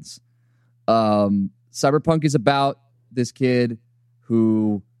stronger ones. Cyberpunk is about this kid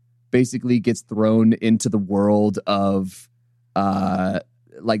who basically gets thrown into the world of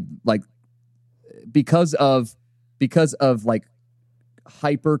because of like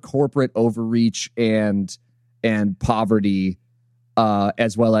hyper corporate overreach and poverty,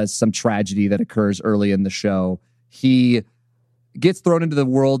 as well as some tragedy that occurs early in the show. He gets thrown into the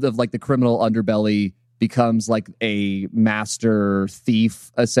world of like the criminal underbelly, becomes like a master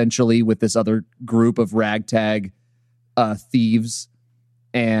thief essentially with this other group of ragtag thieves,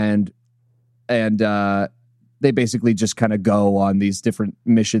 and they basically just kind of go on these different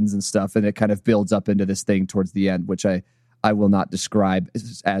missions and stuff, and it kind of builds up into this thing towards the end, which I will not describe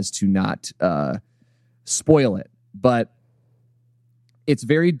as to not spoil it. But it's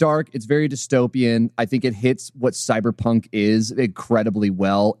very dark. It's very dystopian. I think it hits what cyberpunk is incredibly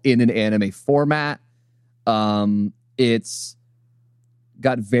well in an anime format. It's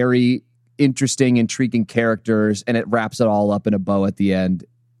got very interesting, intriguing characters, and it wraps it all up in a bow at the end.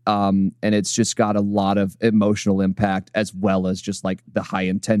 And it's just got a lot of emotional impact, as well as just like the high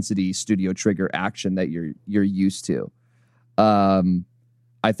intensity Studio Trigger action that you're used to.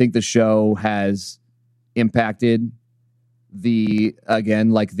 I think the show has impacted the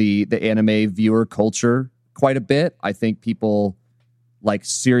anime viewer culture quite a bit. I think people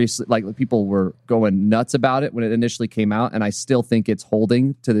people were going nuts about it when it initially came out, and I still think it's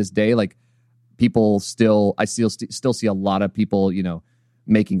holding to this day. Like I still see a lot of people,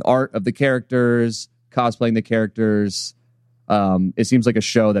 making art of the characters, cosplaying the characters. It seems like a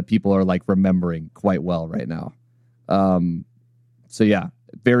show that people are like remembering quite well right now. So yeah,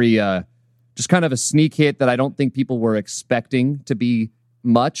 very just kind of a sneak hit that I don't think people were expecting to be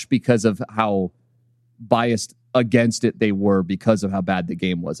much because of how biased against it they were because of how bad the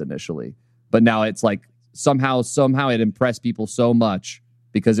game was initially. But now it's like somehow it impressed people so much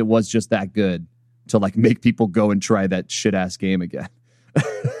because it was just that good to like make people go and try that shit ass game again.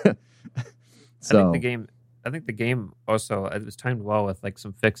 So I think the game also, it was timed well with like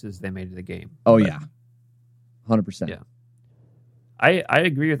some fixes they made to the game. oh But, yeah, 100%. Yeah. I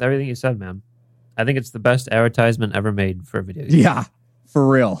agree with everything you said, man. I think it's the best advertisement ever made for a video game. Yeah, for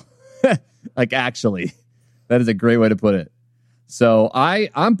real. Like actually, that is a great way to put it. So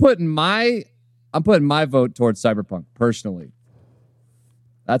I'm putting my vote towards Cyberpunk personally.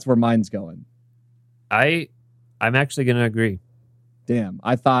 That's where mine's going. I'm actually going to agree. Damn,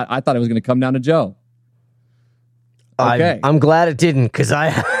 I thought it was going to come down to Joe. Okay. I'm glad it didn't because I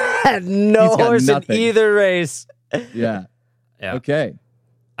had no He's got horse nothing. in either race. Yeah. Yeah. Okay.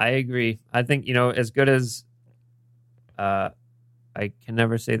 I agree. I think, as good as I can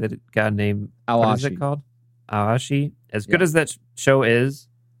never say that god name. What is Awashi. it called? Awashi. As good Yeah. as that show is,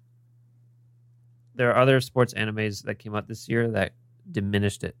 there are other sports animes that came out this year that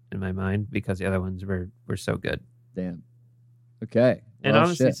diminished it in my mind because the other ones were so good. Damn. Okay. And Well,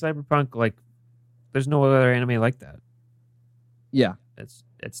 honestly, shit. Cyberpunk, like, there's no other anime like that. Yeah.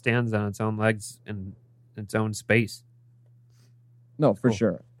 It stands on its own legs in its own space. No, for Cool.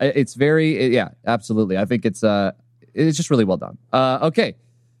 sure. It's very, yeah, absolutely. I think it's just really well done. Okay.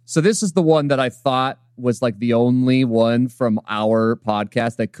 So this is the one that I thought was like the only one from our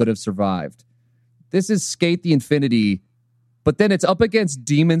podcast that could have survived. This is Skate the Infinity, but then it's up against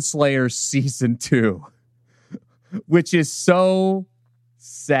Demon Slayer Season 2, which is so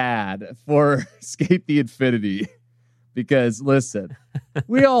sad for Skate the Infinity. Because, listen,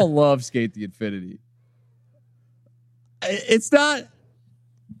 we all love Skate the Infinity. It's not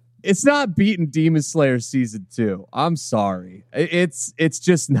beating Demon Slayer Season 2. I'm sorry. It's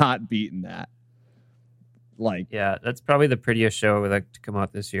just not beating that. Like, Yeah, that's probably the prettiest show like to come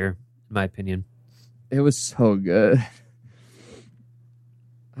out this year, in my opinion. it was so good.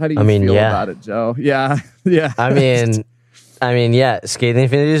 How do you I mean, feel yeah. about it, Joe? Yeah. Yeah. I mean, yeah, Skate the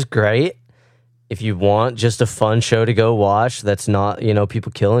Infinity is great. If you want just a fun show to go watch that's not,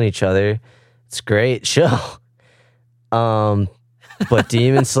 people killing each other, it's a great show. But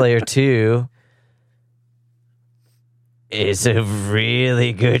Demon Slayer 2 is a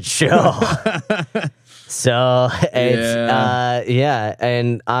really good show. So it's yeah,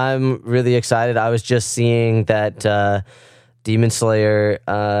 and I'm really excited. I was just seeing that Demon Slayer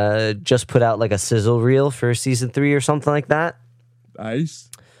just put out like a sizzle reel for season 3 or something like that. Nice.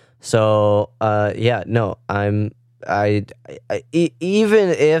 So yeah, no, even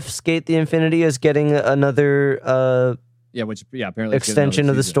if Skate the Infinity is getting another Apparently it's extension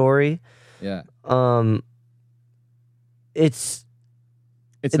another of the season. story, Yeah. it's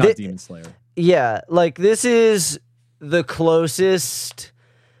Not Demon Slayer. yeah, like this is the closest,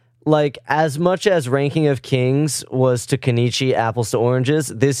 like as much as Ranking of Kings was to Kenichi apples to oranges,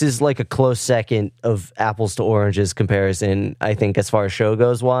 this is like a close second of apples to oranges comparison, I think, as far as show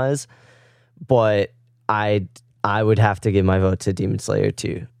goes wise. But I would have to give my vote to Demon Slayer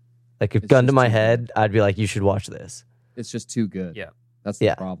 2. Like if It's gun to just my too head, I'd be like, you should watch this. It's just too good. Yeah. That's the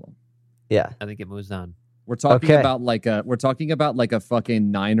Yeah. problem. Yeah. I think it moves on. We're talking Okay. about like a fucking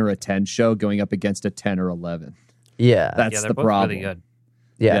 9 or a 10 show going up against a 10 or 11. Yeah. That's Yeah, they're the both problem. really good.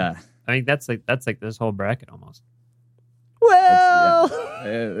 yeah. I mean, that's like this whole bracket almost. Well,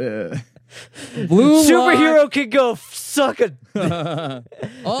 Blue superhero could go suck a. Lock.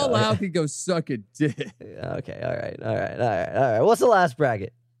 All out can go suck a dick. Okay. All right. What's the last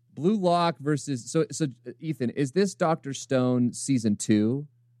bracket? Blue Lock versus so Ethan, is this Dr. Stone season 2?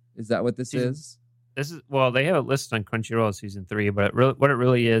 Is that what this is? This is they have it listed on Crunchyroll as season 3, but what it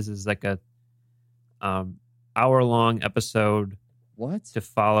really is like a hour-long episode What? to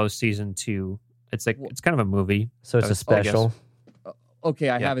follow season 2. It's like it's kind of a movie. So it's a That's all, I guess. special. Okay,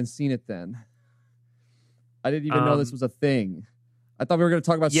 I Yeah. haven't seen it then. I didn't even know this was a thing. I thought we were going to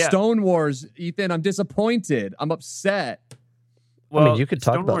talk about Yeah. Stone Wars. Ethan, I'm disappointed. I'm upset. I mean, you could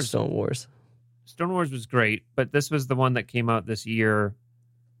talk about Wars, Stone Wars. Stone Wars was great, but this was the one that came out this year.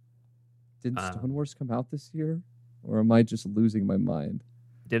 Didn't Stone Wars come out this year? Or am I just losing my mind?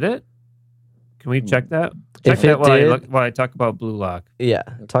 Did it? Can we Hmm. check that? If Check that it did- while I talk about Blue Lock. Yeah.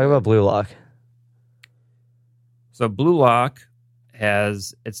 Talk about Blue Lock. So Blue Lock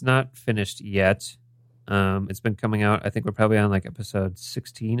it's not finished yet. It's been coming out. I think we're probably on like episode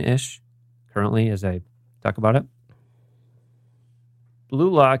 16-ish currently as I talk about it. Blue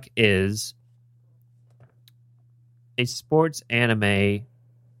Lock is a sports anime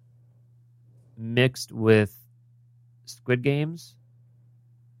mixed with Squid Games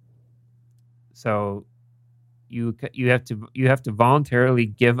So you have to voluntarily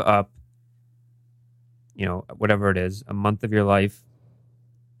give up, whatever it is, a month of your life.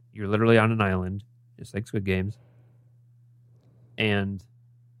 You're literally on an island, just like Squid Games, and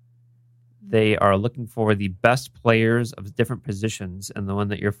they are looking for the best players of different positions, and the one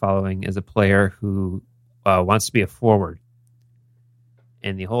that you're following is a player who wants to be a forward.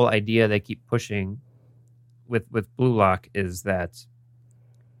 And the whole idea they keep pushing with Blue Lock is that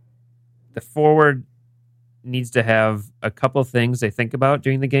the forward needs to have a couple things they think about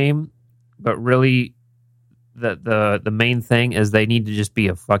during the game, but really the main thing is they need to just be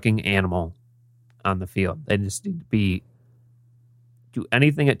a fucking animal on the field. They just need to do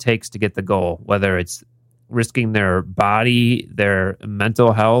anything it takes to get the goal, whether it's risking their body, their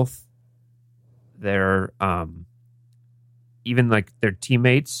mental health, their even like their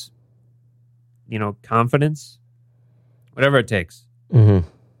teammates, confidence, whatever it takes. Mm-hmm.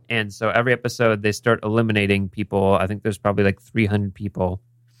 And so every episode they start eliminating people. I think there's probably like 300 people.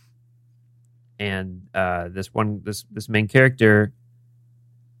 And this main character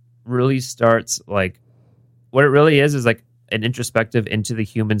really starts like, what it really is like an introspective into the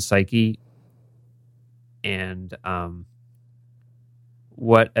human psyche and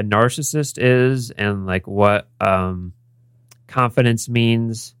what a narcissist is and like what confidence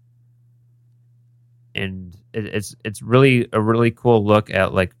means. And it's really a really cool look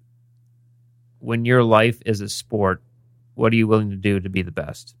at like when your life is a sport, what are you willing to do to be the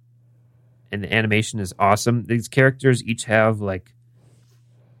best? And the animation is awesome. These characters each have like,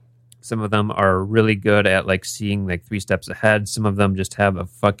 some of them are really good at like seeing like 3 steps ahead. Some of them just have a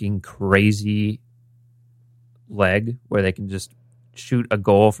fucking crazy leg where they can just shoot a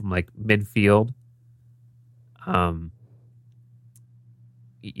goal from like midfield. And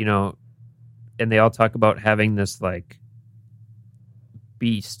they all talk about having this like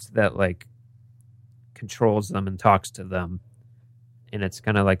beast that like controls them and talks to them, and it's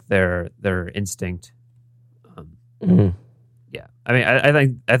kind of like their instinct. Yeah, I mean,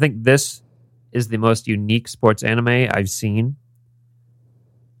 I think this is the most unique sports anime I've seen,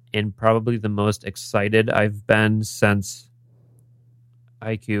 and probably the most excited I've been since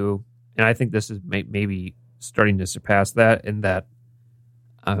IQ. And I think this is maybe starting to surpass that. In that,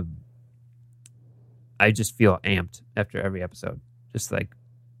 I just feel amped after every episode. Just like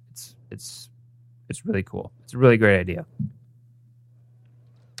it's really cool. It's a really great idea.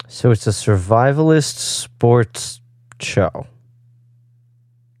 So it's a survivalist sports show.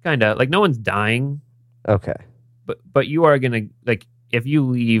 Kinda. Like no one's dying. Okay. But you are gonna, like, if you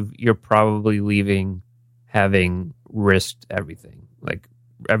leave, you're probably leaving having risked everything. Like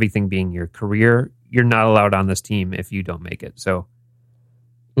everything being your career. You're not allowed on this team if you don't make it. So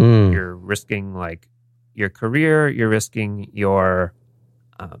you're risking like your career, you're risking your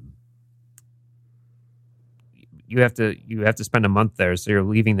you have to spend a month there, so you're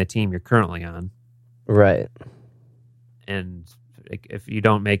leaving the team you're currently on. Right. And if you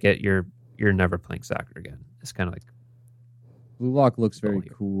don't make it, you're never playing soccer again. It's kind of like Blue Lock looks very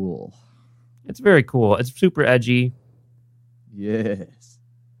cool. It's very cool. It's super edgy. Yes.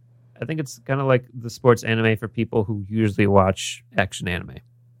 I think it's kind of like the sports anime for people who usually watch action anime.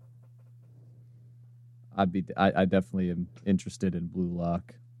 I definitely am interested in Blue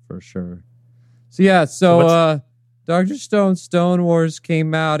Lock for sure. So yeah, so Dr. Stone Wars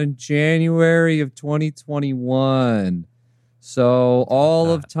came out in January of 2021. So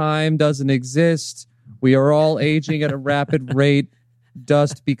all of time doesn't exist. We are all aging at a rapid rate.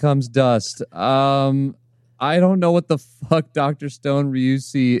 Dust becomes dust. I don't know what the fuck Dr. Stone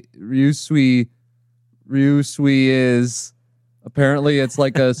Ryusui is. Apparently, it's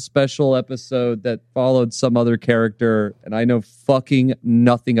like a special episode that followed some other character, and I know fucking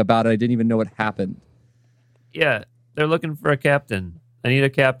nothing about it. I didn't even know it happened. Yeah, they're looking for a captain. I need a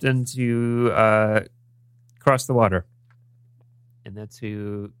captain to cross the water. And that's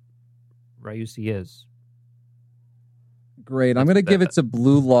who Ryusi is. Great. I'm going to give it to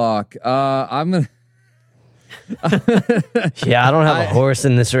Blue Lock. I'm going to... Yeah, I don't have a horse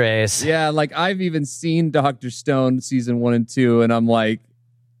in this race. Yeah, like I've even seen Dr. Stone season 1 and 2, and I'm like,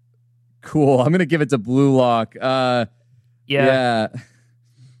 cool. I'm going to give it to Blue Lock. Yeah.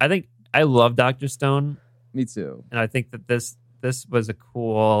 I think I love Dr. Stone. Me too. And I think that this was a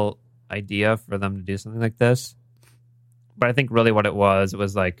cool idea for them to do something like this. But I think really what it was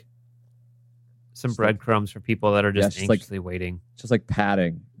like some breadcrumbs for people that are just anxiously waiting. Just like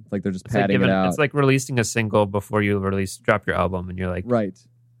padding. Like they're just padding it out. It's like releasing a single before you drop your album, and you're like, right.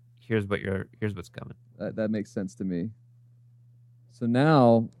 Here's what's coming. That makes sense to me. So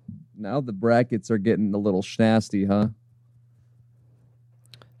now the brackets are getting a little schnasty, huh?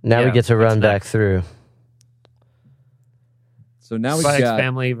 Now we Yeah, get to what's run back next? through. So now we Spy X got.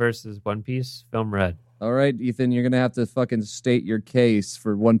 Family versus One Piece Film Red. All right, Ethan, you're gonna have to fucking state your case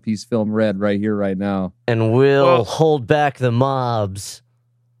for One Piece Film Red right here, right now. And we'll Well- hold back the mobs.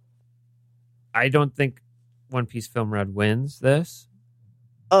 I don't think One Piece Film Red wins this.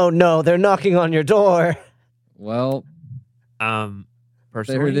 Oh no, they're knocking on your door. Well, Personally,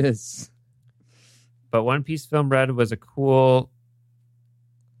 there it is. But One Piece Film Red was a cool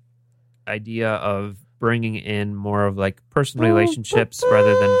idea of bringing in more of like personal relationships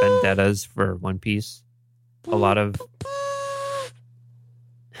rather than vendettas for One Piece. A lot of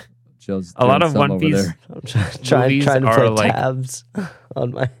Joe's A lot doing of some One over Piece there. I'm trying Movies to are play like- tabs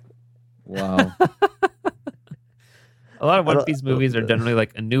on my. Wow. a lot of I One don't- Piece movies are generally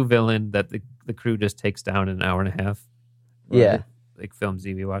like a new villain that the crew just takes down in an hour and a half. Yeah. Like films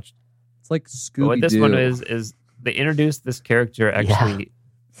we watched. It's like But Scooby what this Doo. one is they introduced this character actually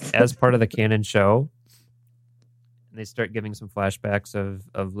as part of the canon show. And they start giving some flashbacks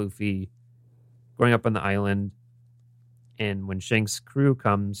of Luffy growing up on the island. And when Shanks' crew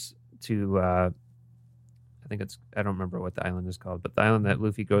comes to, I don't remember what the island is called, but the island that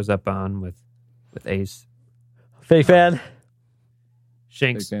Luffy grows up on with Ace. Fake fan.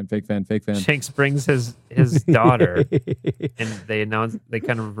 Fake fan. Shanks brings his daughter, and they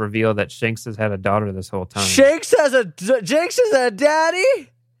kind of reveal that Shanks has had a daughter this whole time. Jinx has a daddy.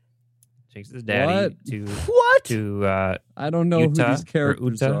 Shanks' daddy What? What? to I don't know Utah, who these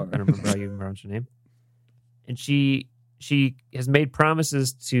characters or Uta. are. I don't remember how you pronounce her name. And she has made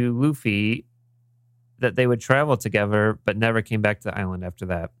promises to Luffy that they would travel together, but never came back to the island after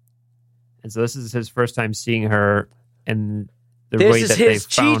that. And so this is his first time seeing her, and the way This is that his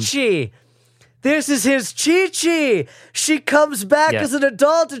they found. Chi-Chi. This is his Chi-Chi. She comes back Yeah. as an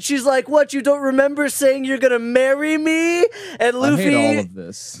adult and she's like, what, you don't remember saying you're going to marry me? And I hate all Luffy, of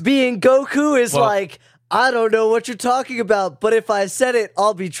this. being Goku, is Well- like, I don't know what you're talking about, but if I said it,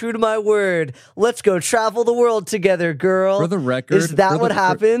 I'll be true to my word. Let's go travel the world together, girl. For the record, is that for what the-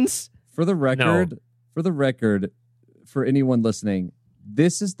 happens? For the record, for anyone listening,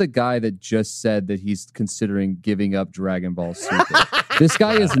 this is the guy that just said that he's considering giving up Dragon Ball Super. This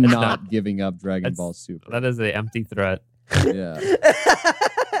guy is not giving up Dragon That's- Ball Super. That is an empty threat. Yeah.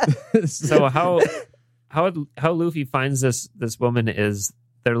 So how Luffy finds this woman is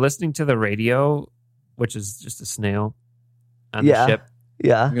they're listening to the radio, which is just a snail on Yeah. the ship.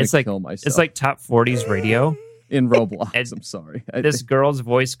 Yeah. I'm gonna It's like kill myself. it's like top 40s radio. in Roblox. And I'm sorry. This girl's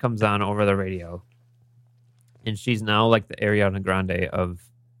voice comes on over the radio, and she's now like the Ariana Grande of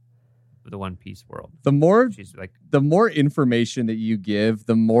the One Piece world. the more She's like, information that you give,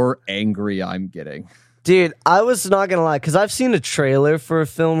 the more angry I'm getting. Dude, I was not gonna lie, because I've seen a trailer for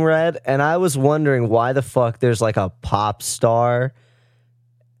Film Red, and I was wondering why the fuck there's like a pop star.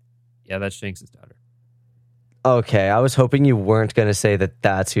 yeah, that's Shanks' daughter. Okay, I was hoping you weren't gonna say that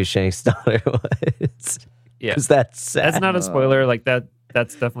that's who Shank's daughter was. Yeah, Because that's sad. that's not a spoiler. Like that.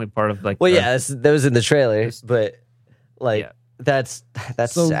 That's definitely part of like. Well, the- yeah, that was in the trailer, but like Yeah. that's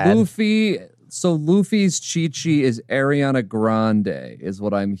So sad. Luffy's Chi-Chi is Ariana Grande, is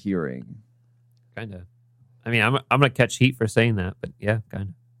what I'm hearing. kind of. I mean, I'm gonna catch heat for saying that, but yeah,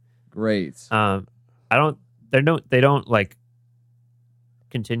 kind Great. of. They don't like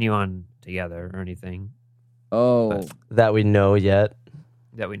continue on together or anything Oh, That we know yet.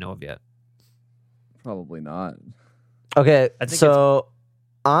 that we know of yet. probably not. Okay, I think so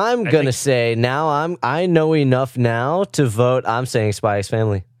I'm I gonna think- say now I know enough now to vote. I'm saying Spy X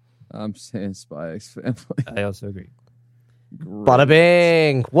Family. I'm saying Spy X Family. I also agree. Great. Bada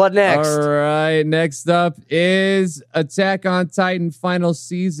bing. What next? All right, next up is Attack on Titan final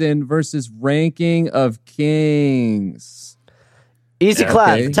season versus Ranking of Kings. Easy Yeah, clap.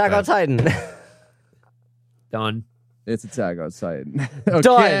 okay. Attack on Titan. Done. It's Attack on Titan. Okay.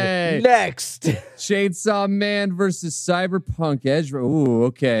 Done. Next. Chainsaw Man versus Cyberpunk Edge. Ooh,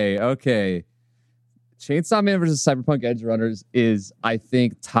 okay. Chainsaw Man versus Cyberpunk Edge Runners is, I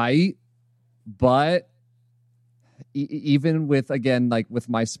think, tight, but even with, again, like with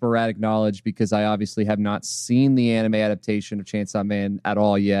my sporadic knowledge, because I obviously have not seen the anime adaptation of Chainsaw Man at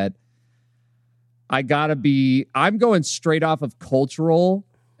all yet, I'm going straight off of cultural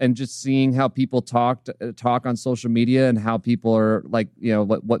and just seeing how people talk on social media and how people are like, you know,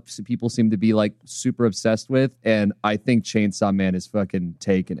 what people seem to be like super obsessed with. And I think Chainsaw Man is fucking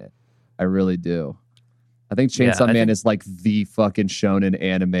taking it. I really do. I think Yeah, Chainsaw I Man think- is like the fucking shonen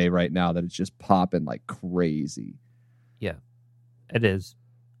anime right now that is just popping like crazy. It is.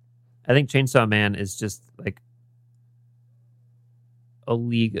 I think Chainsaw Man is just like a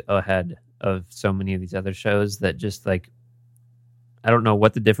league ahead of so many of these other shows that just like I don't know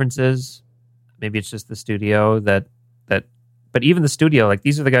what the difference is. Maybe it's just the studio that. But even the studio, like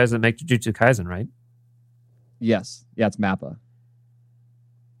these are the guys that make Jujutsu Kaisen, right? Yes. Yeah, it's Mappa.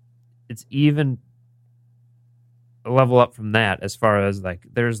 It's even a level up from that as far as like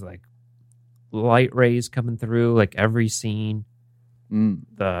there's like light rays coming through like every scene.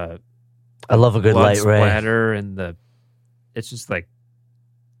 The I love a good blood light ray. splatter and it's just like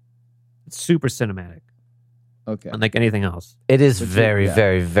it's super cinematic, Okay. unlike anything else. It is But you- very, yeah.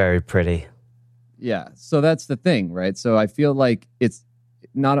 very, very pretty. Yeah. So that's the thing, right? So I feel like it's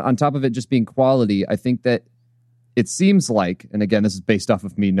not on top of it just being quality. I think that it seems like, and again, this is based off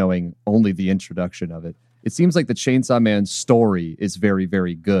of me knowing only the introduction of it. It seems like the Chainsaw Man story is very,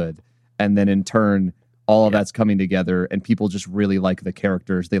 very good. And then in turn, all of that's coming together and people just really like the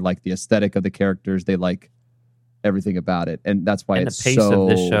characters. They like the aesthetic of the characters. They like everything about it. And that's why And the it's pace so of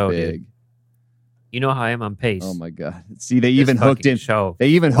this show, big. dude. You know how I am on pace. Oh my God. See, they This even hooked fucking in. show They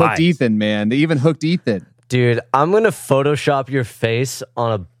even hooked flies. Ethan, man. They even hooked Ethan. Dude, I'm going to Photoshop your face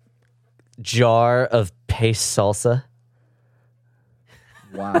on a jar of paste salsa.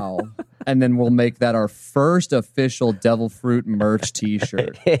 Wow. And then we'll make that our first official Devil Fruit merch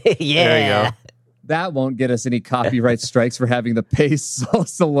t-shirt. Yeah. There you go. That won't get us any copyright strikes for having the paste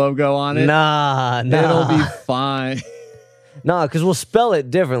salsa logo on it. Nah. It'll be fine. Nah, because we'll spell it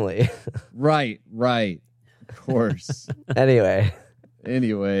differently. Right. Of course. Anyway.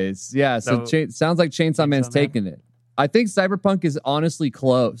 Anyways, yeah, so So- sounds like Chainsaw Man's Chainsaw Man? taking it. I think Cyberpunk is honestly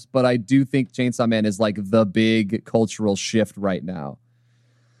close, but I do think Chainsaw Man is like the big cultural shift right now.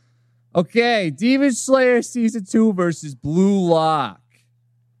 Okay, Demon Slayer Season 2 versus Blue Lock.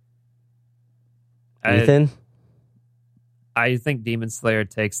 Ethan? I think Demon Slayer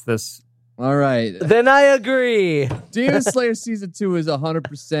takes this. All right. Then I agree. Demon Slayer Season 2 is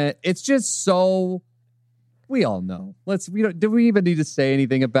 100%. It's just so... We all know. Do we even need to say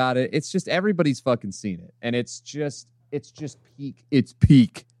anything about it? It's just everybody's fucking seen it. And it's just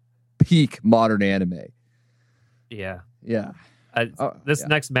peak modern anime. Yeah. Yeah. This yeah.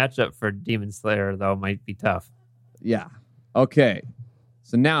 next matchup for Demon Slayer, though, might be tough. Yeah. Okay.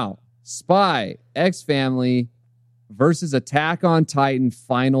 So now, Spy X Family versus Attack on Titan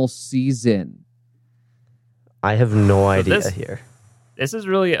final season. I have no idea this- here. This is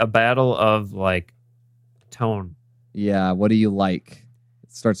really a battle of like tone. Yeah. What do you like?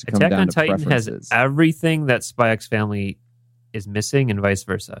 It starts to come Attack down on to Titan has preferences. everything that Spy X Family is missing, and vice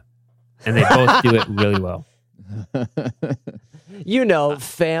versa, and they both do it really well. You know,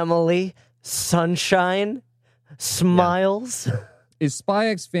 family, sunshine, smiles. Is Spy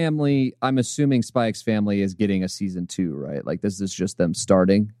X Family? I'm assuming Spy X Family is getting a season 2, right? Like this is just them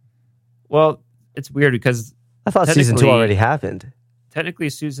starting. Well, it's weird because I thought season 2 Technically- already happened. technically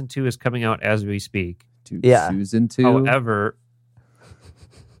season 2 is coming out as we speak. To Yeah. season 2. However,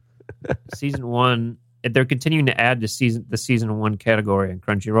 season 1, they're continuing to add to the season 1 category in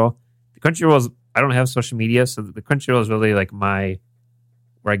Crunchyroll. The Crunchyroll's, I don't have social media, so the Crunchyroll is really like where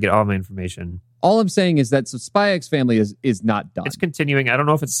I get all my information. All I'm saying is that Spy X Family is not done. It's continuing. I don't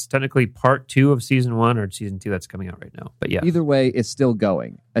know if it's technically part 2 of season 1 or season 2 that's coming out right now, but yeah. Either way, it's still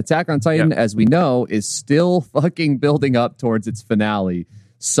going. Attack on Titan, as we know, is still fucking building up towards its finale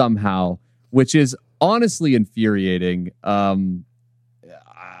somehow, which is honestly infuriating.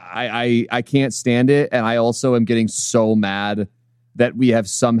 I can't stand it, and I also am getting so mad that we have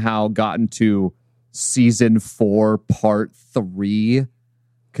somehow gotten to season 4, part 3,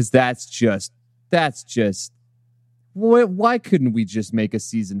 because that's just. Why couldn't we just make a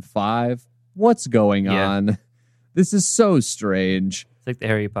season 5? What's going Yeah. on? This is so strange. It's like the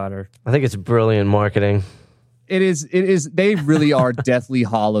Harry Potter. I think it's brilliant marketing. It is. They really are deathly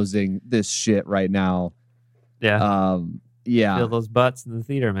hollowsing this shit right now. Yeah. Yeah. Feel those butts in the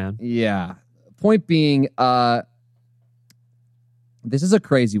theater, man. Yeah. Point being, this is a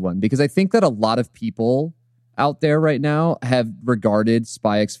crazy one because I think that a lot of people out there right now have regarded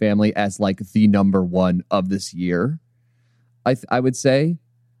Spy X Family as like the number one of this year. I would say,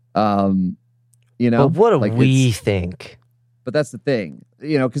 you know, But what do like we it's- think? But that's the thing,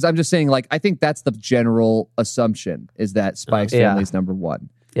 you know, because I'm just saying, like, I think that's the general assumption is that Spy X Yeah. Family is number one.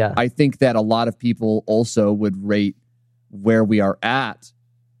 Yeah. I think that a lot of people also would rate where we are at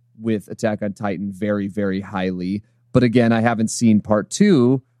with Attack on Titan very, very highly. But again, I haven't seen part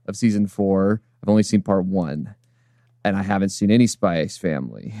 2 of season 4. I've only seen part 1. And I haven't seen any Spy X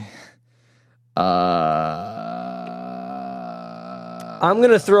Family. I'm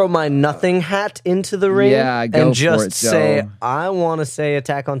going to throw my nothing hat into the ring Yeah, go and for just it, Joe. say, I want to say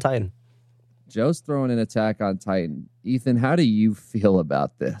Attack on Titan. Joe's throwing an Attack on Titan. Ethan, how do you feel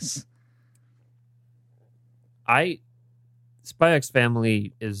about this? Spy X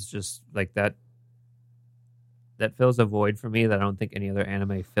Family is just like that. That fills a void for me that I don't think any other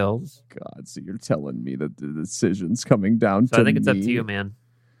anime fills. God, so you're telling me that the decision's coming down So to I think it's up me? to you, man.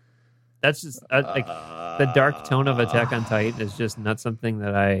 That's just like the dark tone of Attack on Titan is just not something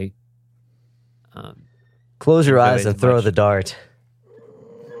that I. Close your Enjoy eyes as and throw much. the dart.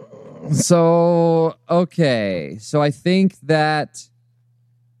 So, okay. So I think that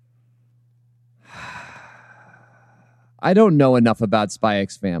I don't know enough about Spy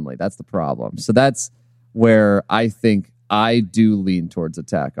X Family. That's the problem. So that's where I think I do lean towards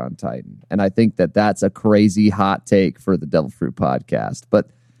Attack on Titan. And I think that that's a crazy hot take for the Devil Fruit podcast. But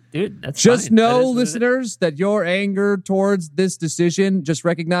Dude, that's just fine. That know, is what it is. listeners, that your anger towards this decision, just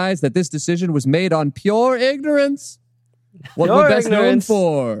recognize that this decision was made on pure ignorance. What Pure we're best ignorance. known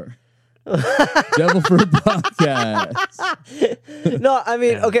for. Devil Fruit Podcast. No, I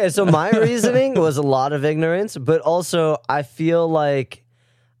mean, Yeah. okay, so my reasoning was a lot of ignorance, but also I feel like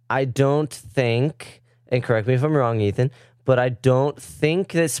I don't think, and correct me if I'm wrong, Ethan, but I don't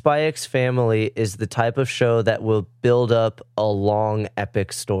think that Spy X Family is the type of show that will build up a long,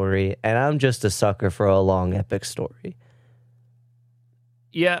 epic story, and I'm just a sucker for a long, epic story.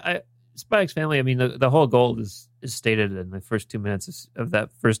 Yeah, Spy X Family. I mean, the whole goal is stated in the first 2 minutes of that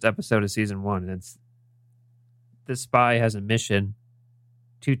first episode of season 1. And it's the spy has a mission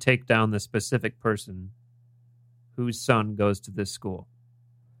to take down the specific person whose son goes to this school.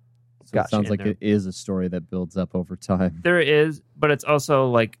 So it Gotcha. sounds like And it is a story that builds up over time. There is, but it's also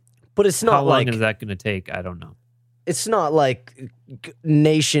like, But it's how not long like is that going to take? I don't know. it's not like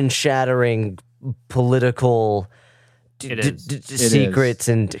nation-shattering political It is. secrets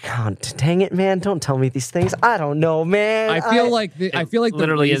and God, dang it, man! Don't tell me these things. I don't know, man. I feel like the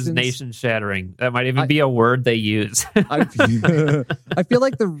Literally is reasons- nation shattering. That might even be a word they use. I feel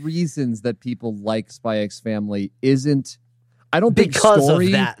like the reasons that people like Spy X Family isn't. I don't think because story,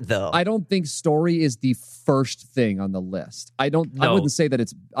 of that, though. I don't think story is the first thing on the list. I No. wouldn't say that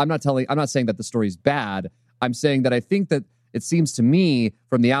it's. I'm not saying that the story is bad. I'm saying that I think that it seems to me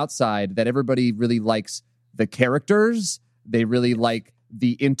from the outside that everybody really likes the characters. They really like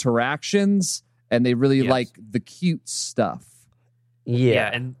the interactions, and they really Yes. like the cute stuff. yeah.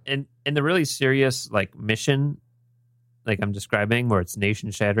 and the really serious like mission, like I'm describing, where it's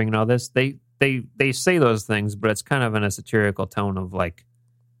nation shattering and all this, they say those things, but it's kind of in a satirical tone of like,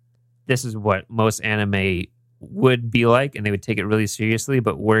 this is what most anime would be like, and they would take it really seriously.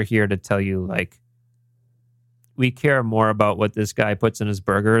 But we're here to tell you, like, we care more about what this guy puts in his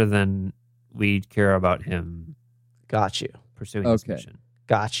burger than we care about him Got you. pursuing this Okay. mission.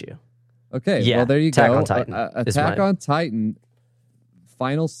 Got you. Okay, Yeah, well there you Attack go. on Titan is Attack mine. on Titan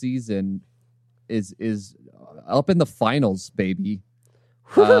final season is up in the finals, baby.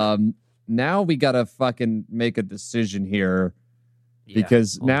 Now we gotta fucking make a decision here Yeah.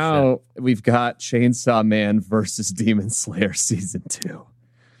 because Oh, now shit. we've got Chainsaw Man versus Demon Slayer season 2,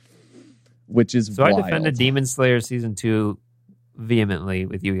 which is So wild. I defended Demon Slayer season 2 vehemently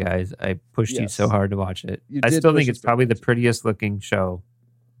with you guys. I pushed you Yes. so hard to watch it. You I did still push think us it's probably the to watch it. prettiest looking show,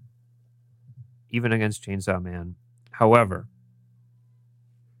 even against Chainsaw Man. However,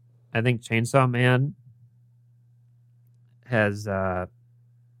 I think Chainsaw Man has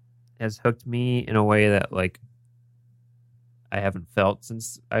hooked me in a way that like I haven't felt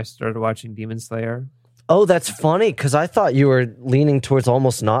since I started watching Demon Slayer. Oh, that's funny because I thought you were leaning towards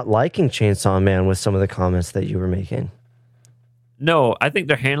almost not liking Chainsaw Man with some of the comments that you were making. No, I think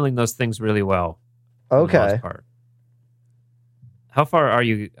they're handling those things really well. for the Okay. most part. How far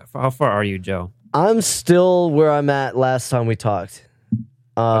are you, Joe? I'm still where I'm at last time we talked.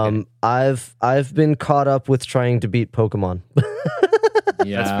 Okay. I've been caught up with trying to beat Pokemon.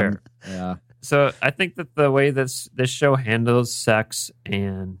 Yeah, That's fair. Yeah, So I think that the way this show handles sex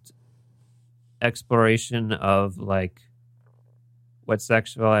and exploration of like what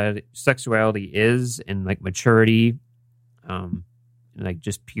sexuality is and like maturity, and like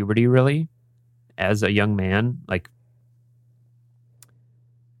just puberty really as a young man, like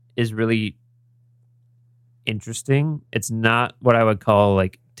is really interesting. It's not what I would call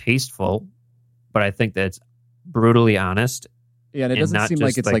like tasteful, but I think that it's brutally honest. yeah, and it And doesn't not seem like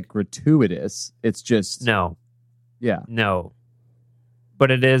just, it's like- like gratuitous. It's just No, yeah. No. But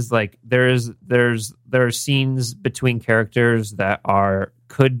it is like there are scenes between characters that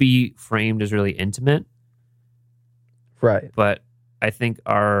could be framed as really intimate, Right. but I think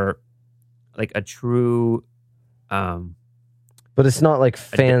are like a true But it's not like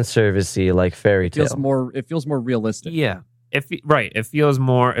fan servicey like Fairy It feels Tale. more. It feels more realistic. yeah. It feels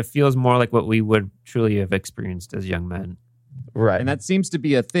more like what we would truly have experienced as young men. Right. And that seems to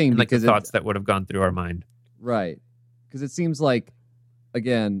be a thing And like the because thoughts that would have gone through our mind. right, Because it seems like,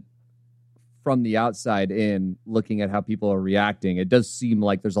 again, from the outside in, looking at how people are reacting, it does seem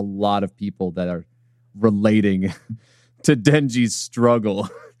like there's a lot of people that are relating to Denji's struggle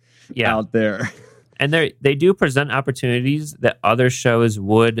out there. And they do present opportunities that other shows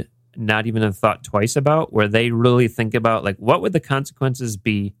would not even have thought twice about, where they really think about, like, what would the consequences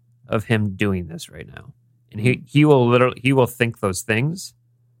be of him doing this right now? And he will think those things,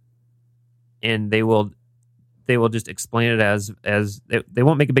 and they will just explain it as they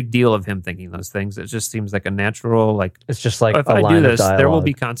won't make a big deal of him thinking those things. It just seems like a natural, like, it's just like if a I line do this, of dialogue. there will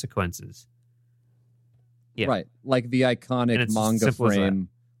be consequences. Yeah. Right. Like the And iconic it's manga simple as that. frame.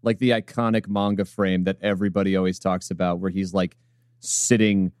 Like the iconic manga frame that everybody always talks about, where he's like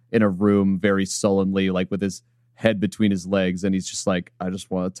sitting in a room very sullenly, like with his head between his legs, and he's just like, I just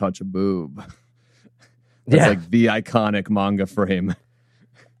want to touch a boob. That's like the iconic manga frame.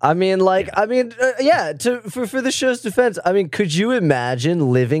 For the show's defense, I mean, could you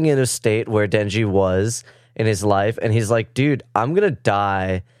imagine living in a state where Denji was in his life, and he's like, dude, I'm gonna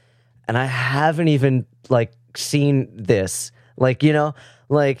die, and I haven't even like seen this, like, you know,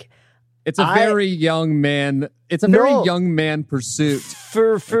 like, it's a very young man. It's a very young man pursuit.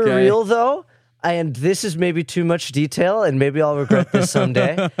 For real though. And this is maybe too much detail, and maybe I'll regret this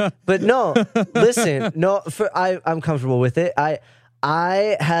someday. But no, listen, I'm comfortable with it. I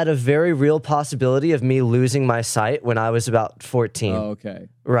had a very real possibility of me losing my sight when I was about 14. Oh, okay.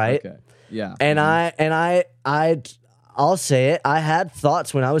 Right? Okay. Yeah. And I'll say it. I had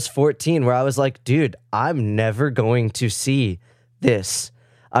thoughts when I was 14 where I was like, dude, I'm never going to see this.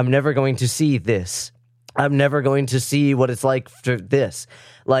 I'm never going to see this. I'm never going to see what it's like for this.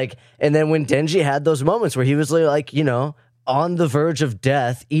 Like, and then when Denji had those moments where he was like, you know, on the verge of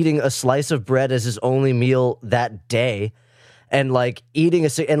death, eating a slice of bread as his only meal that day, and like eating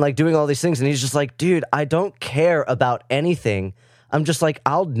and like doing all these things, and he's just like, dude, I don't care about anything. I'm just like,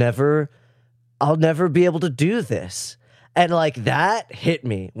 I'll never be able to do this. And like that hit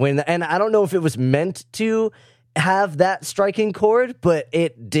me and I don't know if it was meant to have that striking chord, but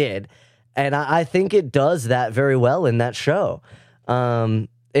it did. And I think it does that very well in that show.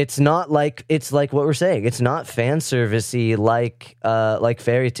 It's not like, it's like what we're saying. It's not fan servicey like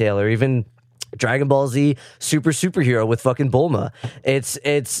Fairy Tail or even Dragon Ball Z Superhero with fucking Bulma.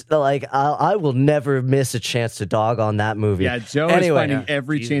 It's like I will never miss a chance to dog on that movie. Yeah, Joe is finding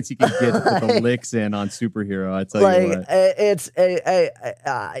every chance he can get to put the licks in on Superhero. I tell you what.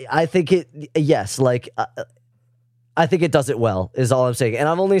 I think it. Yes, like. I think it does it well, is all I'm saying. And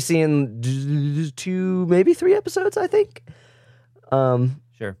I've only seen 2, maybe 3 episodes, I think.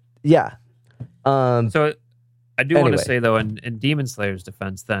 Sure. Yeah. So I do want anyway. to say, though, in Demon Slayer's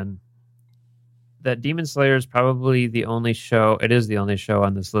defense, then, that Demon Slayer is probably the only show, it is the only show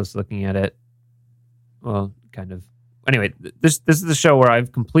on this list looking at it. Well, kind of. Anyway, this is the show where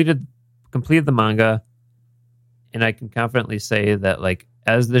I've completed the manga, and I can confidently say that, like,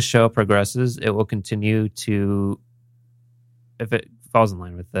 as the show progresses, it will continue to, if it falls in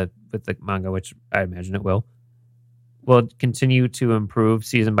line with the manga, which I imagine it will continue to improve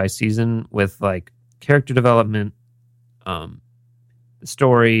season by season with like character development, the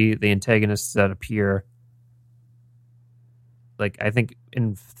story, the antagonists that appear. Like, I think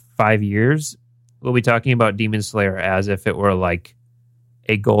in 5 years, we'll be talking about Demon Slayer as if it were like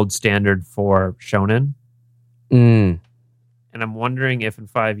a gold standard for shonen. And I'm wondering if in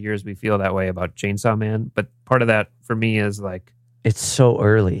 5 years we feel that way about Chainsaw Man. But part of that for me is like, It's so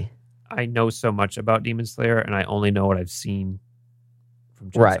early. I know so much about Demon Slayer, and I only know what I've seen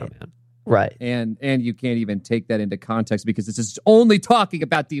from Chainsaw Man. Right. And you can't even take that into context because it's just only talking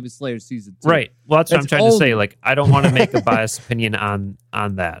about Demon Slayer season 2. Right. Well, that's what I'm trying to say. Like, I don't want to make a biased opinion on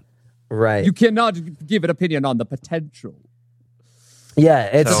that. Right. You cannot give an opinion on the potential. Yeah,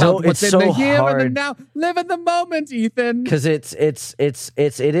 it's What's in so the here hard. and the now. Live in the moment, Ethan. Because it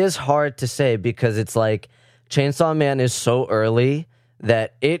is hard to say, because it's like Chainsaw Man is so early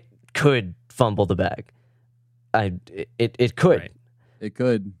that it could fumble the bag. It could. Right. It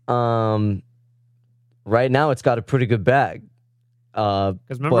could. Right now it's got a pretty good bag. Because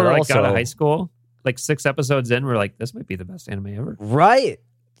remember, but like, also, got out of high school, like 6 episodes in, we're like, this might be the best anime ever. right?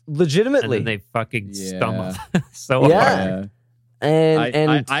 And Legitimately, then they fucking Yeah. stumbled so Yeah. hard.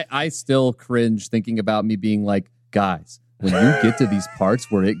 and I still cringe thinking about me being like, guys, when you get to these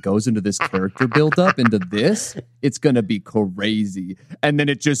parts where it goes into this character build up into this, it's gonna be crazy. And then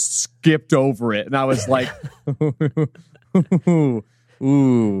it just skipped over it, and I was like,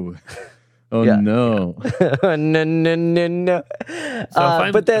 ooh, oh Yeah. no. no.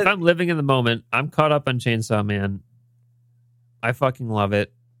 So But then, if I'm living in the moment, I'm caught up on Chainsaw Man. I fucking love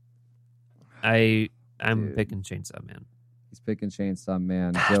it. I I'm Dude. picking Chainsaw Man. He's picking Chainsaw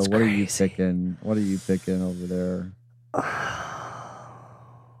Man. That's Joe, what are you crazy. picking? What are you picking over there?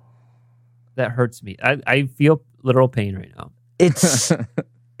 That hurts me. I feel literal pain right now.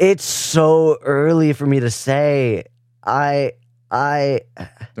 It's so early for me to say. I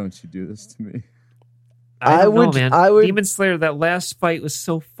Don't you do this to me. I don't know, would- man. I would- Demon Slayer, that last fight was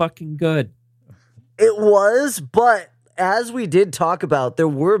so fucking good. It was, but as we did talk about, there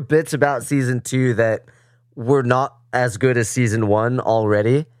were bits about season 2 that were not as good as season 1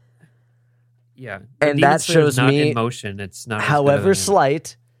 already. Yeah. And Demon that Slayer's shows not me, in motion. It's not as good however of an-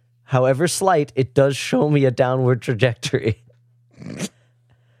 slight, it does show me a downward trajectory.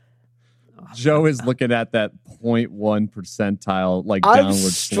 Joe is looking at that 0.1 percentile, like I'm downward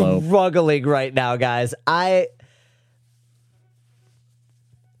slope. struggling right now, guys. I'm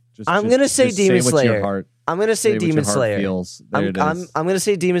Just, gonna say just Demon say what your Slayer. heart, I'm gonna say what your Demon heart Slayer. feels. There it I'm is. gonna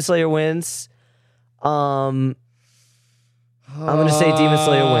say Demon Slayer wins. I'm gonna say Demon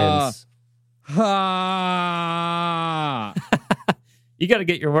Slayer wins. Ah, You got to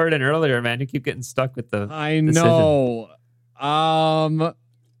get your word in earlier, man. You keep getting stuck with the. I decision. know.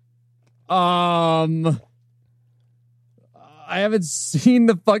 I haven't seen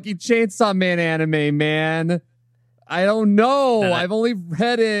the fucking Chainsaw Man anime, man. I don't know. And I've only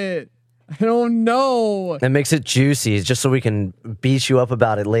read it. I don't know. That makes it juicy, just so we can beat you up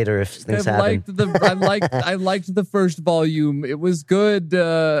about it later if things happen. I liked the first volume. It was good.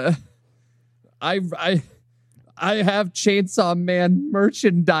 I have Chainsaw Man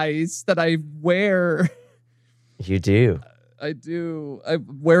merchandise that I wear. You do. I do. I'm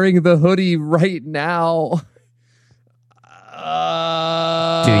wearing the hoodie right now.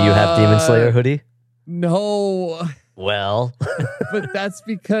 Do you have Demon Slayer hoodie? No, Well, but that's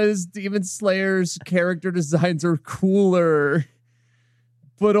because Demon Slayer's character designs are cooler.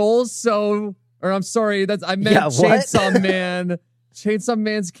 But also, or I'm sorry, I meant Yeah, what? Chainsaw Man. Chainsaw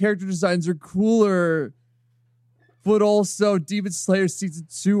Man's character designs are cooler. But also, Demon Slayer season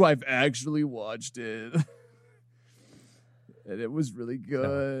 2, I've actually watched it. And it was really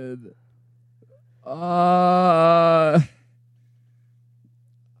good.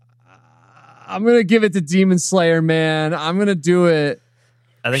 I'm gonna give it to Demon Slayer, man. I'm gonna do it.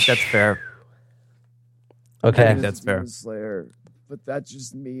 I think that's fair. okay. I think that's fair. Demon Slayer, but that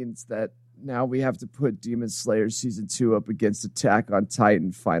just means that now we have to put Demon Slayer season 2 up against Attack on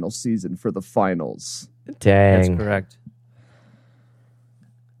Titan final season for the finals. That's Dang. correct.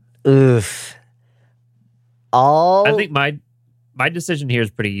 Oof. I think my decision here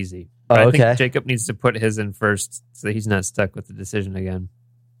is pretty easy. But Oh, I okay. think Jacob needs to put his in first so he's not stuck with the decision again.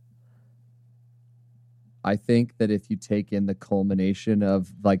 I think that if you take in the culmination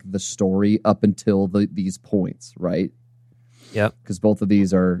of like the story up until these points, right? Yep. Because both of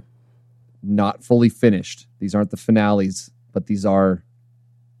these are not fully finished. These aren't the finales, but these are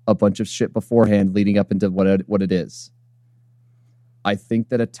a bunch of shit beforehand leading up into what it is. I think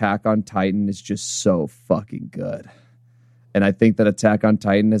that Attack on Titan is just so fucking good. And I think that Attack on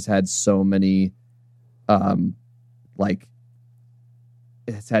Titan has had so many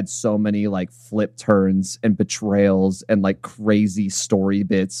it's had so many like flip turns and betrayals and like crazy story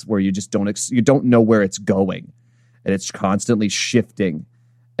bits where you just don't know where it's going, and it's constantly shifting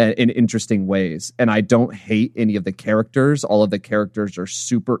in interesting ways. And I don't hate any of the characters. All of the characters are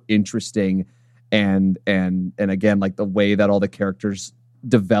super interesting, and again, like the way that all the characters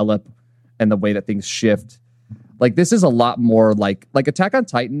develop and the way that things shift. Like this is a lot more like Attack on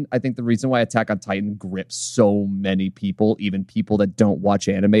Titan. I think the reason why Attack on Titan grips so many people, even people that don't watch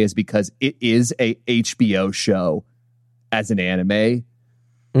anime, is because it is a HBO show as an anime,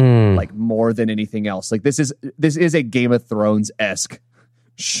 like more than anything else. Like this is a Game of Thrones-esque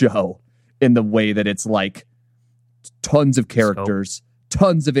show in the way that it's like tons of characters,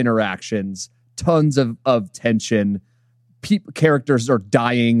 tons of interactions, tons of tension. Characters are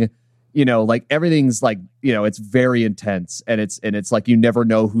dying. You know, like everything's like, you know, it's very intense, and it's like you never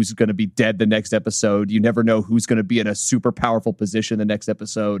know who's going to be dead the next episode. You never know who's going to be in a super powerful position the next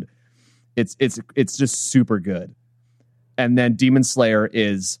episode. It's just super good. And then Demon Slayer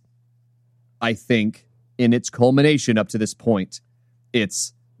is, I think, in its culmination up to this point,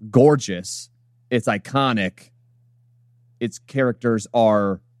 it's gorgeous, it's iconic, its characters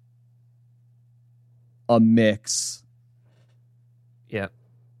are a mix. Yeah.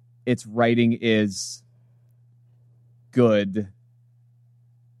 Its writing is good,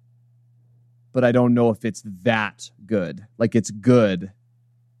 but I don't know if it's that good. Like, it's good,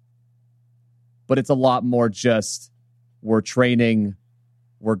 but it's a lot more just, we're training,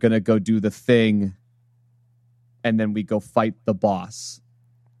 we're going to go do the thing, and then we go fight the boss.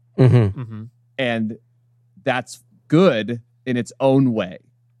 Mm-hmm. Mm-hmm. And that's good in its own way,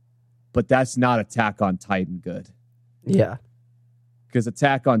 but that's not Attack on Titan good. Yeah. Because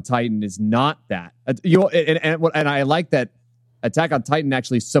Attack on Titan is not that. And I like that Attack on Titan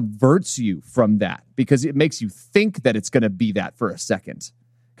actually subverts you from that, because it makes you think that it's going to be that for a second.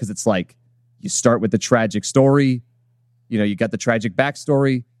 Because it's like, you start with the tragic story, you got the tragic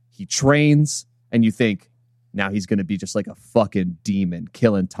backstory, he trains, and you think, now he's going to be just like a fucking demon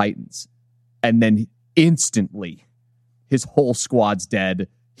killing Titans. And then instantly, his whole squad's dead,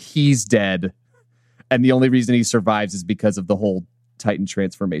 he's dead, and the only reason he survives is because of the whole Titan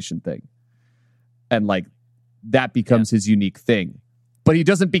transformation thing. And like, that becomes his unique thing. But he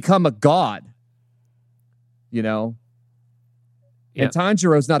doesn't become a god, Yeah. And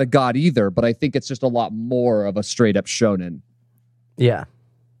Tanjiro's not a god either, but I think it's just a lot more of a straight up shonen. Yeah.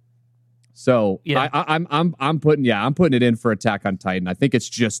 So I'm putting it in for Attack on Titan. I think it's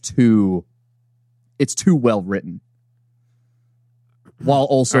just too well written, while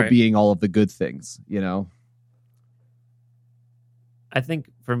also being all of the good things, I think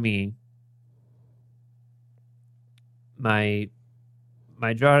for me, my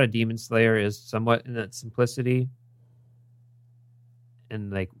draw to Demon Slayer is somewhat in that simplicity.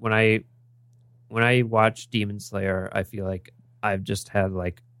 And like when I watch Demon Slayer, I feel like I've just had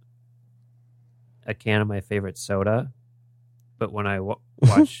like a can of my favorite soda. But when I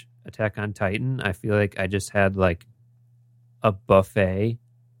watch Attack on Titan, I feel like I just had like a buffet,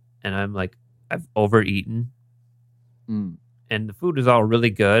 and I'm like, I've overeaten, and the food is all really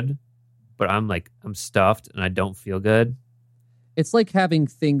good, but I'm stuffed and I don't feel good. It's like having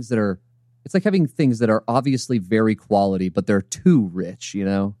things that are obviously very quality, but they're too rich,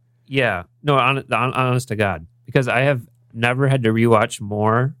 Yeah, no, honest to God, because I have never had to rewatch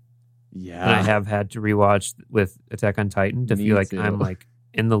more. Yeah, than I have had to rewatch with Attack on Titan to feel like I'm like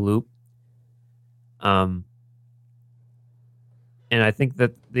in the loop. And I think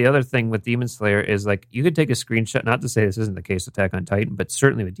that the other thing with Demon Slayer is like, you could take a screenshot, not to say this isn't the case with Attack on Titan, but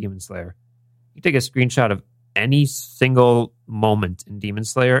certainly with Demon Slayer, you take a screenshot of any single moment in Demon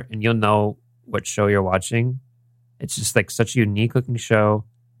Slayer and you'll know what show you're watching. It's just like such a unique looking show.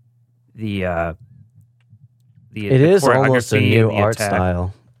 It is almost a new art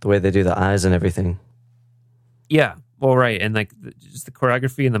style, the way they do the eyes and everything. Yeah, well, right, and like just the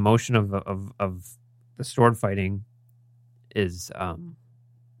choreography and the motion of the sword fighting is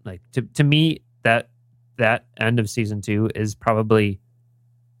like to me that end of season 2 is probably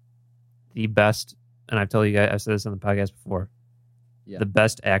the best. And I've told you guys, I've said this on the podcast before. Yeah. The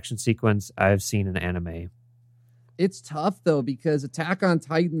best action sequence I've seen in anime. It's tough though, because Attack on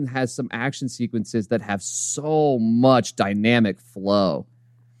Titan has some action sequences that have so much dynamic flow,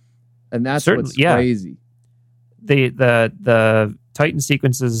 and that's what's crazy. The Titan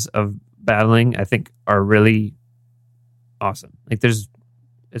sequences of battling, I think, are really awesome. Like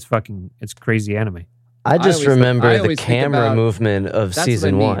it's crazy anime. I just remember the camera movement of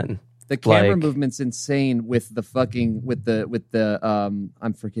season 1. The camera movement's insane with the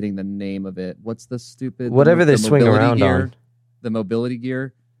I'm forgetting the name of it. What's the stupid whatever they swing around gear, on? The mobility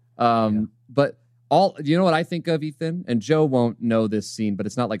gear. But you know what I think of, Ethan? And Joe won't know this scene, but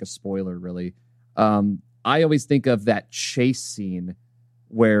it's not like a spoiler really. I always think of that chase scene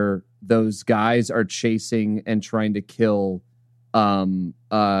where those guys are chasing and trying to kill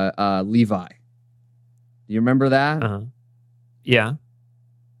Levi. You remember that? Uh-huh. Yeah.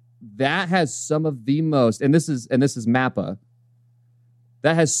 That has some of the most, and this is Mappa.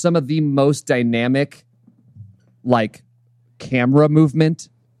 That has some of the most dynamic, like, camera movement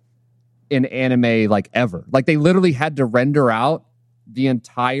in anime, like, ever. Like, they literally had to render out the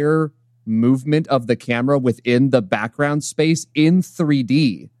entire movement of the camera within the background space in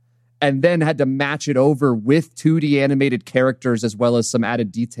 3D, and then had to match it over with 2D animated characters as well as some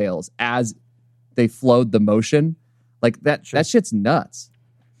added details as they flowed the motion. Like, that shit's nuts.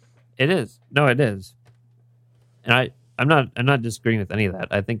 It is. No, it is. And I'm not disagreeing with any of that.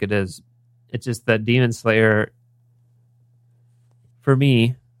 I think it is. It's just that Demon Slayer, for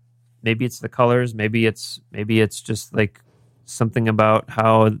me, maybe it's the colors, maybe it's just like something about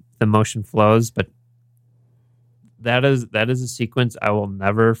how the motion flows, but that is a sequence I will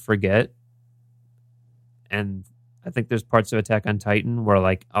never forget. And I think there's parts of Attack on Titan where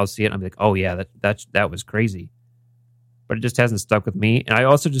like I'll see it and I'm like, oh yeah, that was crazy. But it just hasn't stuck with me. And I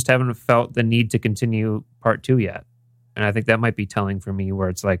also just haven't felt the need to continue part 2 yet. And I think that might be telling for me, where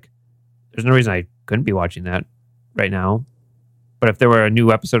it's like, there's no reason I couldn't be watching that right now. But if there were a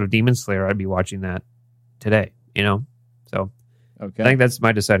new episode of Demon Slayer, I'd be watching that today, So okay. I think that's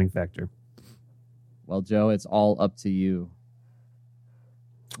my deciding factor. Well, Joe, it's all up to you.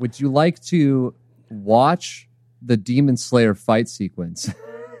 Would you like to watch the Demon Slayer fight sequence.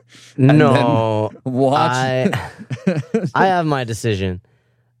 No, Watch. I have my decision.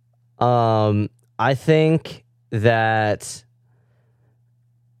 I think that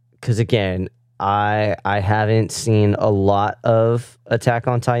because again, I haven't seen a lot of Attack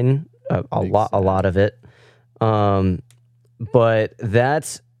on Titan, a lot of it. But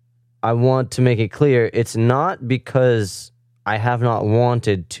I want to make it clear, it's not because I have not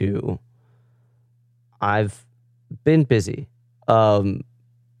wanted to. I've been busy. But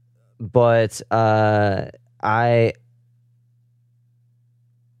I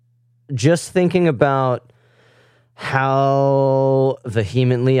just thinking about how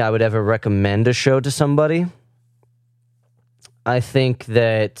vehemently I would ever recommend a show to somebody. I think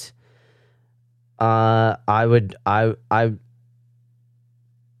that my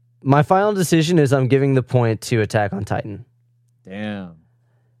final decision is I'm giving the point to Attack on Titan. Damn.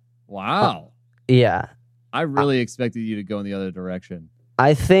 Wow. Yeah. I really expected you to go in the other direction.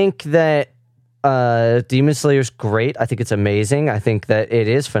 I think that Demon Slayer's great. I think it's amazing. I think that it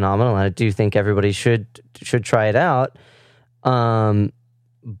is phenomenal. I do think everybody should try it out.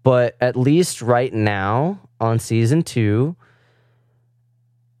 But at least right now on season 2,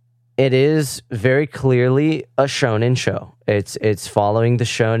 it is very clearly a shonen show. It's following the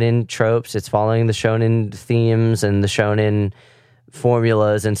shonen tropes. It's following the shonen themes and the shonen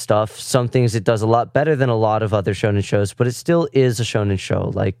formulas and stuff. Some things it does a lot better than a lot of other shonen shows, but it still is a shonen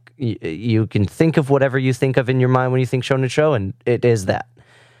show. Like you can think of whatever you think of in your mind when you think shonen show, and it is that.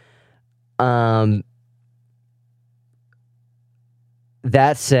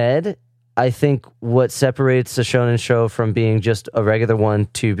 That said, I think what separates a shonen show from being just a regular one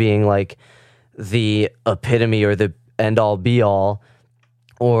to being like the epitome or the end all be all,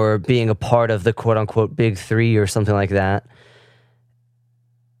 or being a part of the quote unquote big 3 or something like that,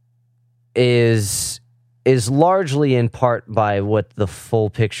 is largely in part by what the full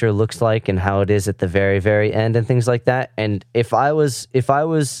picture looks like and how it is at the very, very end and things like that. And if I was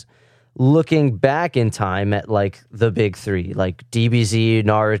looking back in time at like the big 3, like DBZ,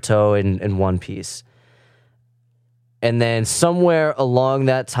 Naruto, and One Piece, and then somewhere along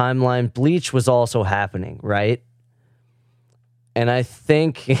that timeline, Bleach was also happening, right? And I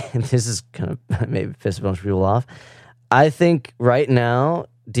think this is kind of maybe piss a bunch of people off. I think right now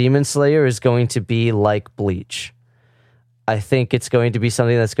Demon Slayer is going to be like Bleach. I think it's going to be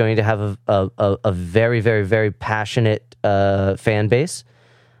something that's going to have a very, very, very passionate fan base.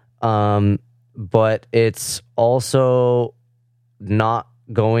 But it's also not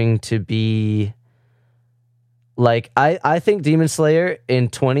going to be like, I think Demon Slayer in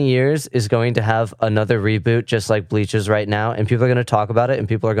 20 years is going to have another reboot just like Bleach is right now, and people are going to talk about it and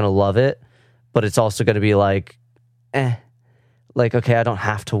people are going to love it, but it's also going to be like, like, okay, I don't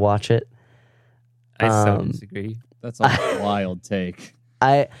have to watch it. I so disagree. That's a wild take.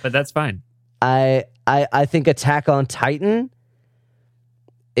 But that's fine. I think Attack on Titan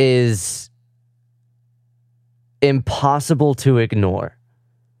is impossible to ignore.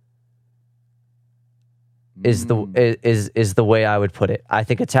 Is the way I would put it. I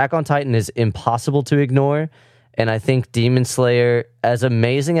think Attack on Titan is impossible to ignore, and I think Demon Slayer, as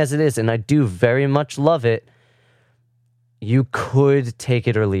amazing as it is, and I do very much love it, you could take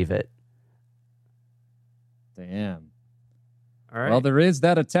it or leave it. Damn. All right. Well, there is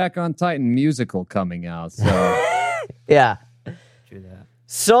that Attack on Titan musical coming out, so Yeah. True that.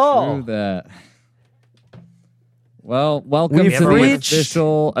 So true that. Well, welcome We've to the reached-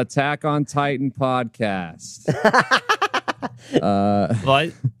 official Attack on Titan podcast.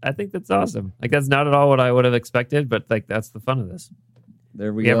 Well, I think that's awesome. Like, that's not at all what I would have expected, but like, that's the fun of this.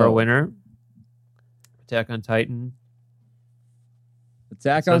 There We we have go. our winner, Attack on Titan.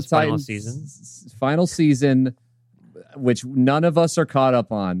 Attack So on it's final Titan season? Final season, which none of us are caught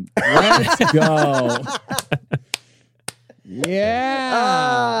up on. Let's go. Yeah.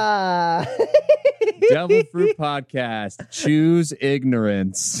 Ah. Devil Fruit Podcast. Choose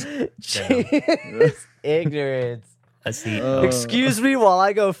ignorance. Ignorance. Let's see. Excuse me while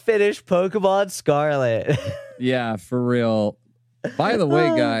I go finish Pokemon Scarlet. Yeah, for real. By the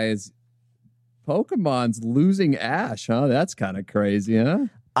way, guys, Pokemon's losing Ash, huh? That's kind of crazy, huh?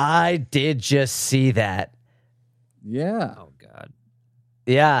 I did just see that. Yeah. Oh God.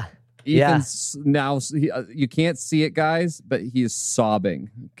 Yeah. Ethan's now, you can't see it, guys, but he is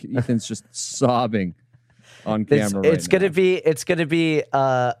sobbing. Ethan's just sobbing on camera It's right now. gonna be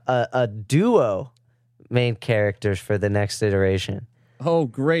a duo main characters for the next iteration. Oh,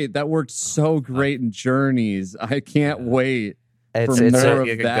 great. That worked so great in Journeys. I can't wait. It's for it's more a, of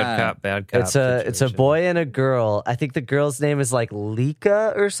like a that. good cop, bad cop. it's a situation. boy and a girl. I think the girl's name is like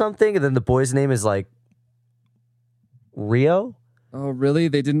Lika or something, and then the boy's name is like Rio. Oh, really?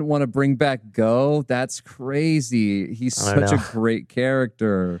 They didn't want to bring back Go? That's crazy. He's I don't such know. a great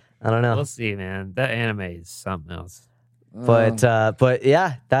character. I don't know. We'll see, man. That anime is something else. But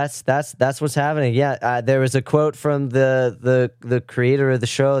yeah, that's what's happening. Yeah, there was a quote from the creator of the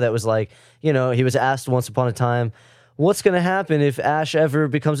show that was like, you know, he was asked once upon a time, what's going to happen if Ash ever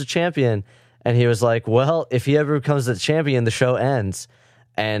becomes a champion? And he was like, well, if he ever becomes a champion, the show ends.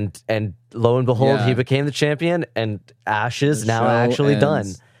 And lo and behold, Yeah. he became the champion, and Ash is The now show actually ends. done.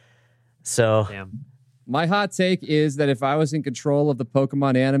 So Damn. My hot take is that if I was in control of the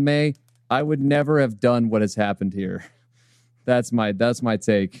Pokemon anime, I would never have done what has happened here. That's my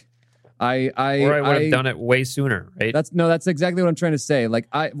take. Or I would have done it way sooner, right? That's exactly what I'm trying to say. Like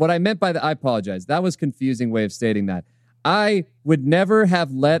what I meant by that, I apologize. That was a confusing way of stating that. I would never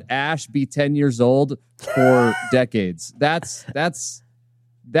have let Ash be 10 years old for decades. That's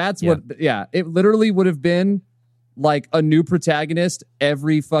what, it literally would have been like a new protagonist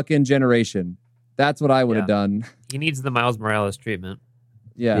every fucking generation. That's what I would have done. He needs the Miles Morales treatment.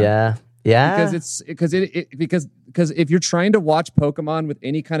 yeah. Because because if you're trying to watch Pokemon with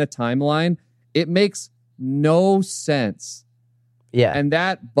any kind of timeline, it makes no sense. Yeah. And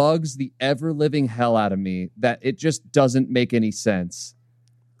that bugs the ever living hell out of me, that it just doesn't make any sense.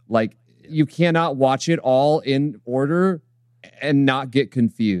 Like, you cannot watch it all in order and not get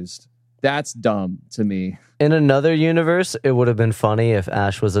confused. That's dumb to me. In another universe, it would have been funny if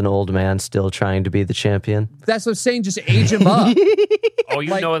Ash was an old man still trying to be the champion. That's what I'm saying. Just age him up. Oh,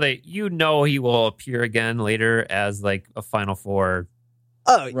 Like- you know he will appear again later as like a Final Four.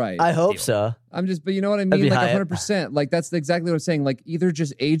 Oh, Right. I hope Deal. so. I'm just, but you know what I That'd mean? be Like hype. 100%. Like, that's exactly what I'm saying. Like, either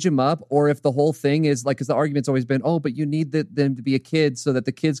just age him up, or if the whole thing is like, because the argument's always been, oh, but you need them to be a kid so that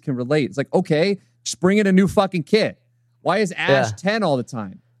the kids can relate. It's like, okay, just bring in a new fucking kid. Why is Ash Yeah. 10 all the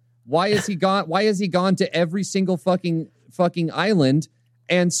time? Why is he gone? Why has he gone to every single fucking island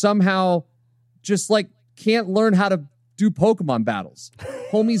and somehow just like can't learn how to do Pokemon battles?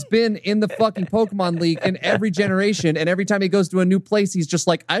 Homie's been in the fucking Pokemon League in every generation, and every time he goes to a new place, he's just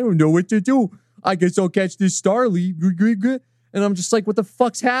like, I don't know what to do. I guess I'll catch this Starly. And I'm just like, what the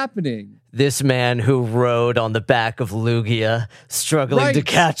fuck's happening? This man who rode on the back of Lugia, struggling to Right.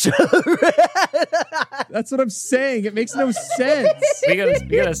 catch up. That's what I'm saying. It makes no sense. We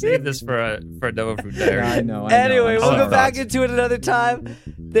gotta save this for a Devil Fruit Diary. I know. Anyway, I'm we'll sorry. go back into it another time.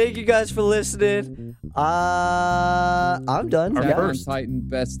 Thank you guys for listening. I'm done. Our Attack on first. Titan,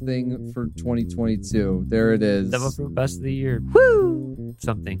 best thing for 2022. There it is. Devil Fruit Best of the Year. Woo!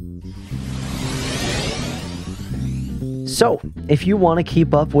 Something. So, if you want to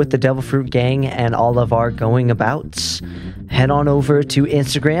keep up with the Devil Fruit Gang and all of our going abouts, head on over to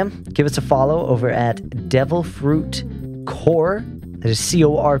Instagram. Give us a follow over at Devil Fruit Corp. That is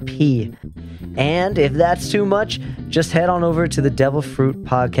CORP. And if that's too much, just head on over to the Devil Fruit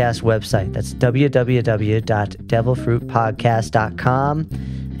Podcast website. That's www.devilfruitpodcast.com.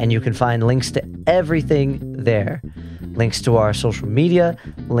 And you can find links to everything there. Links to our social media,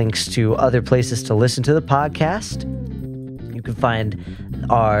 links to other places to listen to the podcast. You can find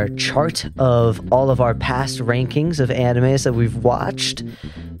our chart of all of our past rankings of animes that we've watched.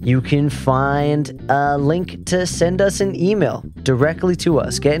 You can find a link to send us an email directly to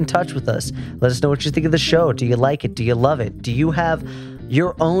us. Get in touch with us. Let us know what you think of the show. Do you like it? Do you love it? Do you have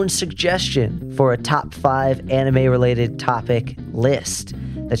your own suggestion for a top 5 anime-related topic list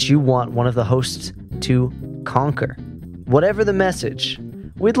that you want one of the hosts to conquer? Whatever the message,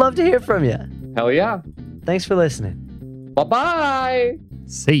 we'd love to hear from you. Hell yeah. Thanks for listening. Bye-bye.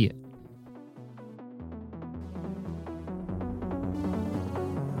 See ya.